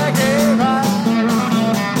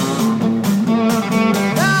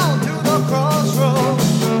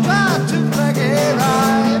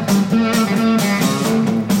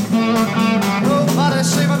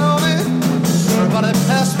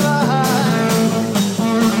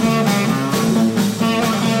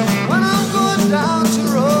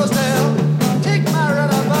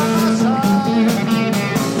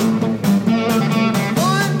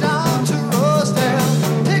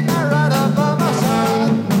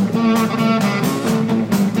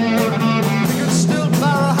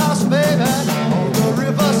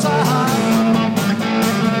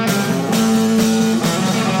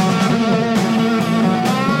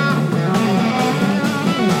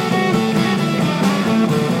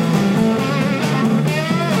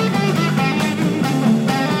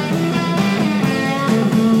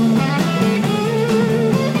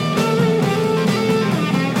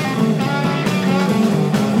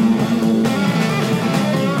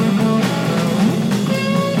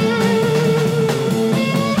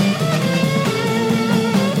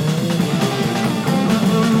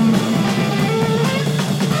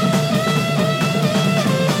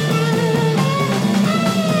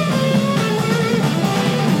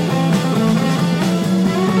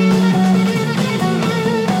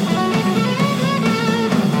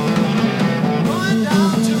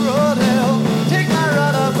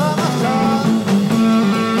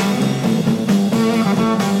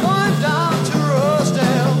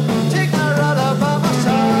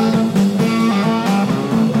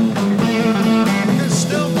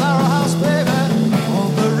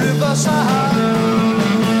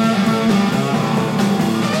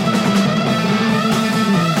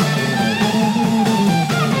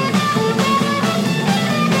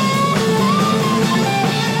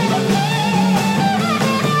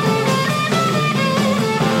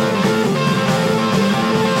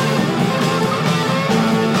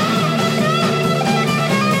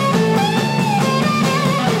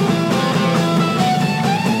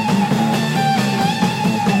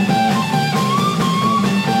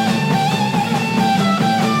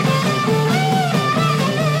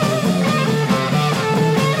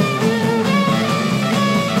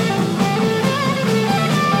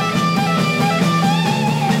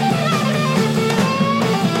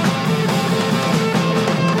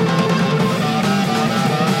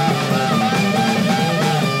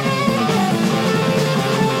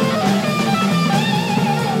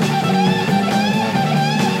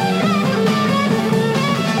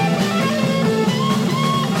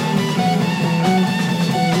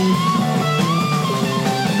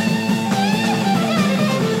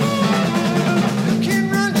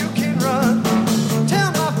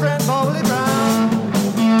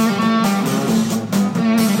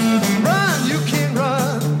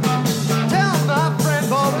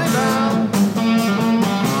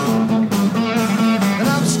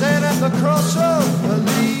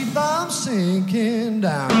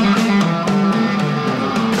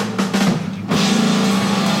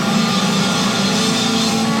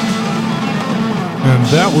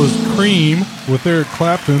That was Cream with Eric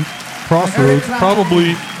Clapton. Crossroads.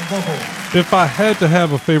 Probably, if I had to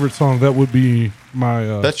have a favorite song, that would be my.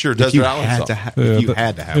 That's your If Desert you Island had song. to if you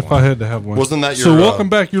had to have if one. I had to have one. Wasn't that your? So welcome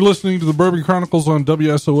back. You're listening to the Bourbon Chronicles on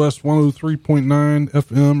WSOS 103.9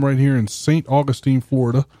 FM right here in St. Augustine,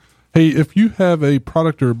 Florida. Hey, if you have a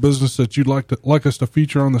product or a business that you'd like us to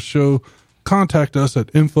feature on the show, contact us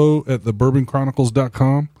at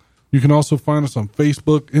info@thebourbonchronicles.com. You can also find us on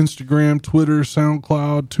Facebook, Instagram, Twitter,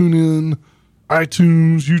 SoundCloud, TuneIn,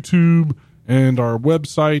 iTunes, YouTube, and our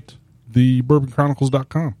website,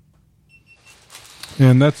 thebourbonchronicles.com.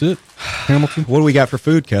 And that's it. Hamilton. What do we got for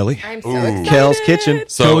food, Kelly? I'm so excited. Kel's Kitchen.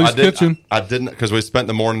 So Kelly's Kitchen. I didn't because we spent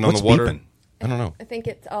the morning on What's the water. beeping? I don't know. I think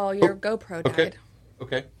it's all your GoPro died.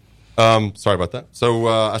 Okay. Sorry about that. So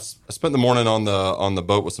I spent the morning on the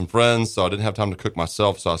boat with some friends, so I didn't have time to cook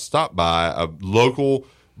myself. So I stopped by a local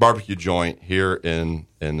barbecue joint here in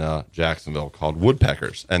Jacksonville called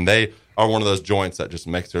Woodpeckers, and they are one of those joints that just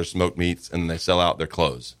makes their smoked meats and they sell out their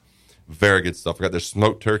clothes. Very good stuff. I got their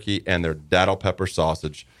smoked turkey and their daddle pepper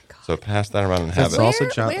sausage. So pass that around and have it.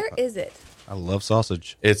 Sausage. Where is it? I love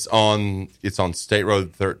sausage. It's on State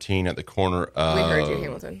Road 13 at the corner of We heard you,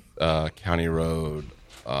 Hamilton. County Road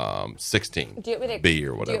 16 Do you want me to, B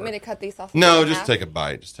or Do whatever. you want me to cut these sausages? No, in just half? take a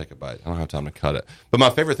bite. Just take a bite. I don't have time to cut it. But my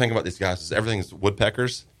favorite thing about these guys is everything's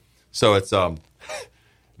woodpeckers. So it's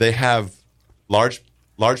they have large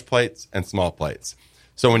plates and small plates.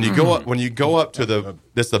 So when you go up to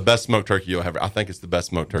this is the best smoked turkey you'll ever. I think it's the best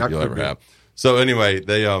smoked turkey you'll ever have. So anyway,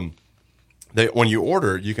 they when you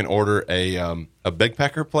order, you can order a big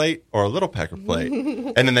pecker plate or a little pecker plate,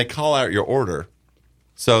 and then they call out your order.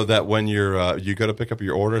 So that when you go to pick up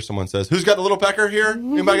your order, someone says, "Who's got the little pecker here?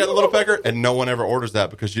 Anybody got the little pecker?" And no one ever orders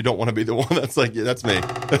that because you don't want to be the one that's like, "Yeah, that's me."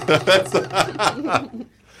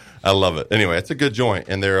 I love it. Anyway, it's a good joint,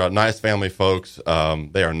 and they're nice family folks.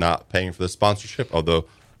 They are not paying for the sponsorship, although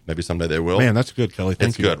maybe someday they will. Man, that's good, Kelly. Thank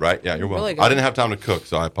It's you. good, right? Yeah, you're welcome. Really good. I didn't have time to cook,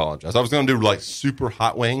 so I apologize. I was going to do like super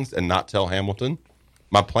hot wings and not tell Hamilton.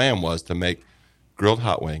 My plan was to make grilled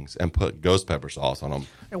hot wings and put ghost pepper sauce on them.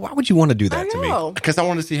 Hey, why would you want to do I that to me? know. Because I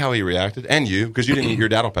wanted to see how he reacted, and you, because you didn't eat your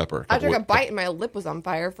daddle pepper. I took a bite and my lip was on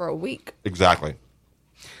fire for a week. Exactly.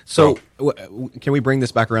 So, can we bring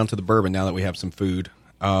this back around to the bourbon now that we have some food?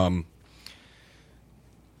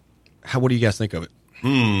 What do you guys think of it?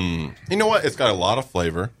 You know what? It's got a lot of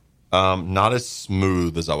flavor. Not as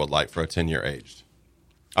smooth as I would like for a 10-year aged.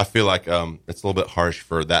 I feel like it's a little bit harsh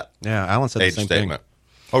for that Yeah, Alan said age the same statement.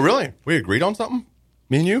 Oh, really? We agreed on something?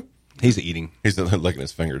 Me and you? thing. He's eating. He's licking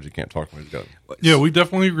his fingers. You can't talk when he's got. Yeah, we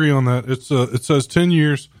definitely agree on that. It says 10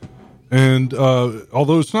 years, and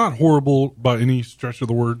although it's not horrible by any stretch of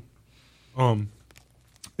the word, I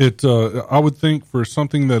would think for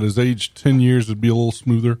something that is aged 10 years, it'd be a little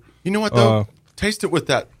smoother. You know what though? Taste it with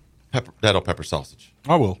that daddle pepper sausage.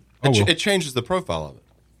 I will. It changes the profile of it.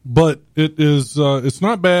 But it is. It's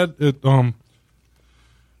not bad. It's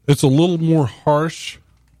a little more harsh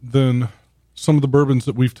than some of the bourbons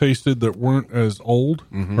that we've tasted that weren't as old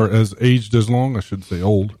or as aged as long. I should say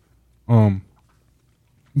old.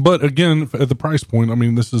 But again, at the price point, I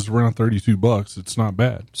mean, this is around $32. It's not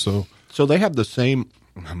bad. So they have the same.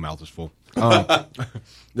 My mouth is full.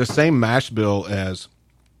 The same mash bill as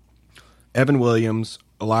Evan Williams,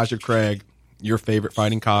 Elijah Craig, your favorite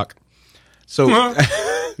fighting cock. So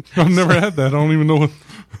I've never had that. I don't even know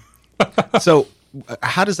what. So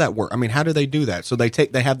how does that work? I mean, how do they do that? So they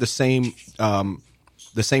have the same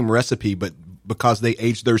recipe, but because they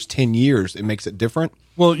aged theirs 10 years, it makes it different.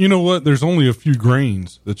 Well, you know what? There's only a few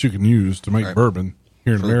grains that you can use to make bourbon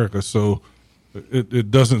here in America, so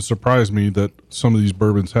it doesn't surprise me that some of these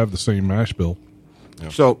bourbons have the same mash bill. Yeah.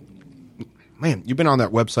 So, man, you've been on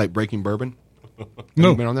that website, Breaking Bourbon? No.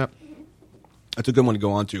 You've been on that? That's a good one to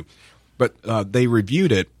go on to. But they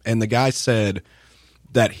reviewed it, and the guy said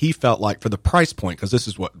that he felt like for the price point, because this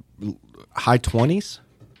is what, high 20s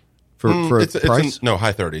for a price? No,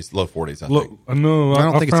 high 30s, low 40s, I think. No, I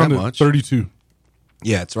don't think it's found that it much. 32.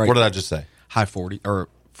 Yeah, it's right. What did I just say? High 40 or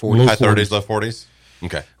 40. Low High 30s, 40s. low 40s?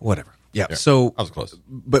 Okay. Whatever. Yeah. So I was close.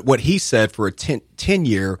 But what he said for a 10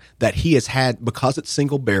 year that he has had, because it's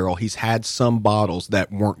single barrel, he's had some bottles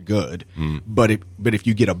that weren't good. But if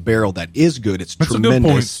you get a barrel that is good, it's That's tremendous. a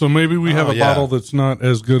good point. So maybe we have a yeah. bottle that's not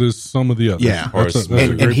as good as some of the others. Yeah. That's a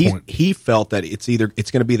and great point. he felt that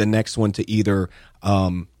it's going to be the next one to either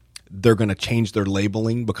they're going to change their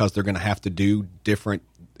labeling because they're going to have to do different.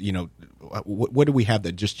 You know, what do we have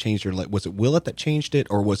that just changed their? Was it Willett that changed it,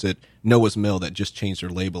 or was it Noah's Mill that just changed their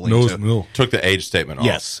labeling? Noah's Mill. Took the age statement off.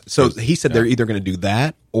 Yes. So he said they're either going to do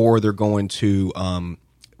that or they're going to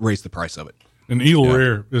raise the price of it. And Eagle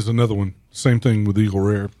Rare is another one. Same thing with Eagle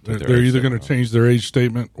Rare. They're either going to change their age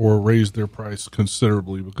statement or raise their price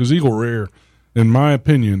considerably, because Eagle Rare, in my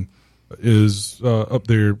opinion, is up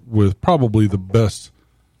there with probably the best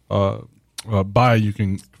buy you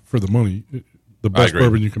can for the money. The best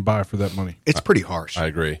bourbon you can buy for that money. It's pretty harsh. I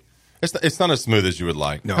agree. It's not as smooth as you would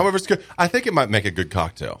like. No. However, it's good. I think it might make a good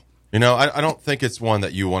cocktail. You know, I don't think it's one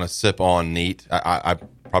that you want to sip on neat. I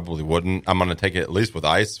probably wouldn't. I'm going to take it at least with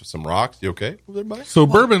ice, with some rocks. You okay with everybody? So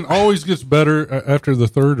bourbon always gets better after the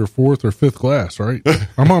third or fourth or fifth glass, right?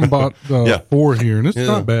 I'm on about 4 here, and it's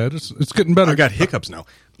not bad. It's getting better. I got hiccups now.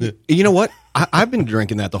 You know what? I've been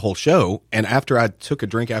drinking that the whole show, and after I took a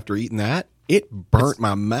drink after eating that, it burnt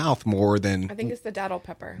my mouth more than I think it's the daddle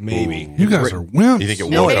pepper. maybe. You guys are wimps. You think it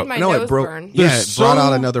No, warmed it, up? my no, nose it broke. burn. Yeah, There's it brought out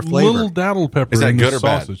so another flavor. Little daddle pepper Is that in good the or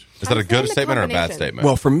bad? sausage. Is that a I'm good saying the statement or a bad combination. statement?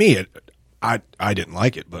 Well, for me, I didn't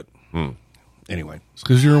like it, but anyway. It's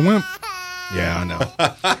because you're a wimp. Yeah, I know.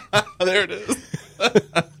 there it is.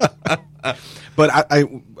 But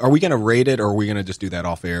are we going to rate it, or are we going to just do that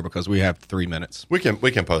off air because we have 3 minutes? We can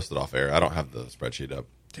post it off air. I don't have the spreadsheet up.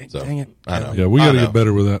 So, dang it. I know. Yeah, we got to get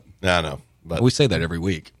better with that. Yeah, I know. But We say that every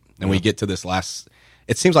week, and we get to this last.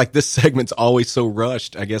 It seems like this segment's always so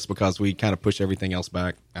rushed. I guess because we kind of push everything else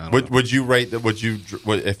back. I don't know. would you rate that?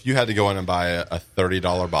 If you had to go in and buy a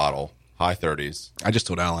 $30 bottle, high 30s, I just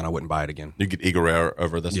told Alan I wouldn't buy it again. you get Eagle Rare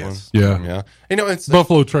over this Yes. one? Yeah. Yeah. You know, it's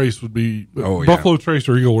Buffalo Trace would be Buffalo Trace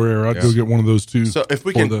or Eagle Rare. I'd go get one of those two. So if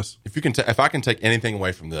we for can, this. if I can take anything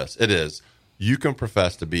away from this, it is you can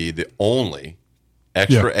profess to be the only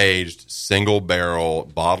extra aged single barrel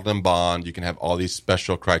bottled in bond. You can have all these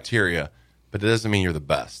special criteria, but it doesn't mean you're the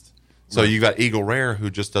best. So you got Eagle Rare, who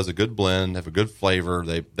just does a good blend, have a good flavor.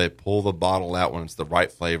 They pull the bottle out when it's the right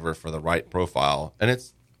flavor for the right profile, and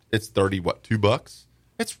it's $2?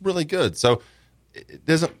 It's really good. So it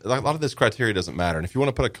doesn't, like, a lot of this criteria doesn't matter. And if you want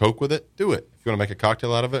to put a Coke with it, do it. If you want to make a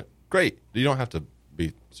cocktail out of it, great. You don't have to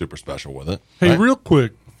be super special with it. Hey, right? real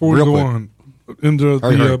quick before we go on into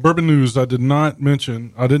the bourbon news, I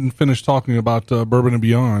didn't finish talking about Bourbon and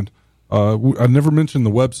Beyond. I never mentioned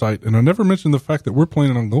the website, and I never mentioned the fact that we're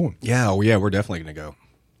planning on going. Yeah, we're definitely going to go.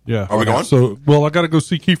 Yeah, Are we going? So, well, I got to go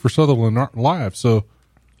see Kiefer Sutherland live. So,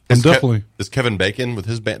 I'm definitely. Is Kevin Bacon with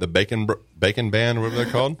his band, the Bacon Band, or whatever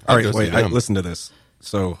they're called? All I'd right, go wait. see them. Listen to this.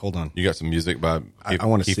 So hold on. You got some music by I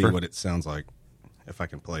want to see Kiefer? what it sounds like if I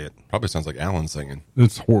can play it. Probably sounds like Alan singing.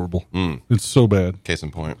 It's horrible. It's so bad. Case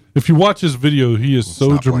in point. If you watch his video, he is so stop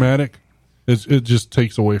playing. dramatic. It just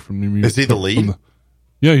takes away from the music. Is he the lead?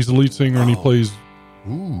 Yeah, he's the lead singer, and he plays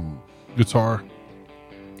guitar.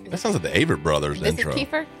 That sounds like the Avett Brothers This intro. is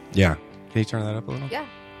Kiefer? Yeah. Can you turn that up a little? Yeah.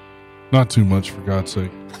 Not too much, for God's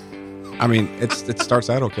sake. I mean, it starts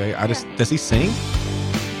out okay. Does he sing?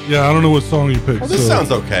 Yeah, I don't know what song you picked. Well, this so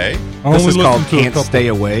sounds okay. I This only is called listened to a Can't couple. Stay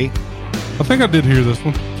Away. I think I did hear this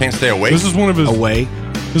one. Can't stay awake. This is one of his. Away.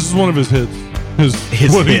 This is one of his hits. His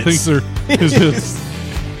what hits. he thinks are his hits.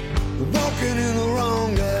 Walking in the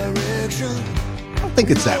wrong direction. I don't think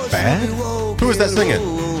it's that bad. Who is that singing?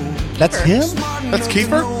 That's him? That's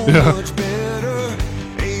Kiefer? Yeah,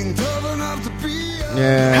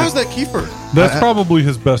 Yeah. How's that Kiefer? that's probably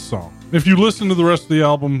his best song. If you listen to the rest of the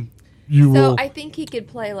album, you So will. I think he could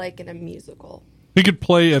play like in a musical. He could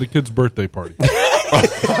play at a kid's birthday party.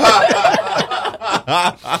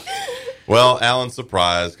 Well, Alan's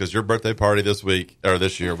surprised because your birthday party this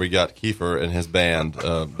year, we got Kiefer and his band,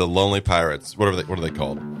 the Lonely Pirates. What are they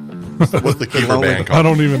called? What's the Kiefer band called? I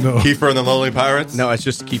don't even know. Kiefer and the Lonely Pirates? No, it's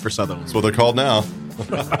just Kiefer Sutherland. That's what they're called now.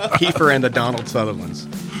 Kiefer and the Donald Sutherlands.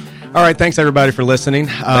 All right, thanks everybody for listening.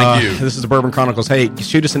 Thank you. This is the Bourbon Chronicles. Hey,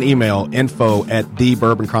 shoot us an email,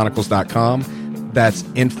 info@thebourbonchronicles.com. That's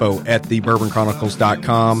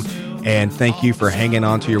info@thebourbonchronicles.com. And thank you for hanging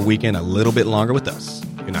on to your weekend a little bit longer with us.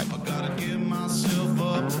 Good night. Gotta get myself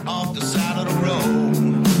up off the side of the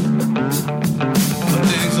road. But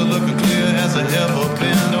things are looking clear as I ever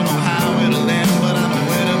been. Don't know how it'll end, but I know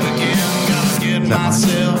where to begin. Gotta get that mine?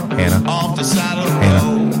 myself Hannah? off the side of the Hannah?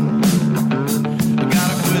 road.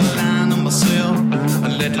 Gotta quit lying to myself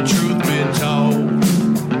and let the truth be told.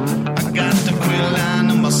 I got to quit lying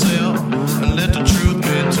to myself and let the truth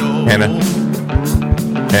be told. Hannah.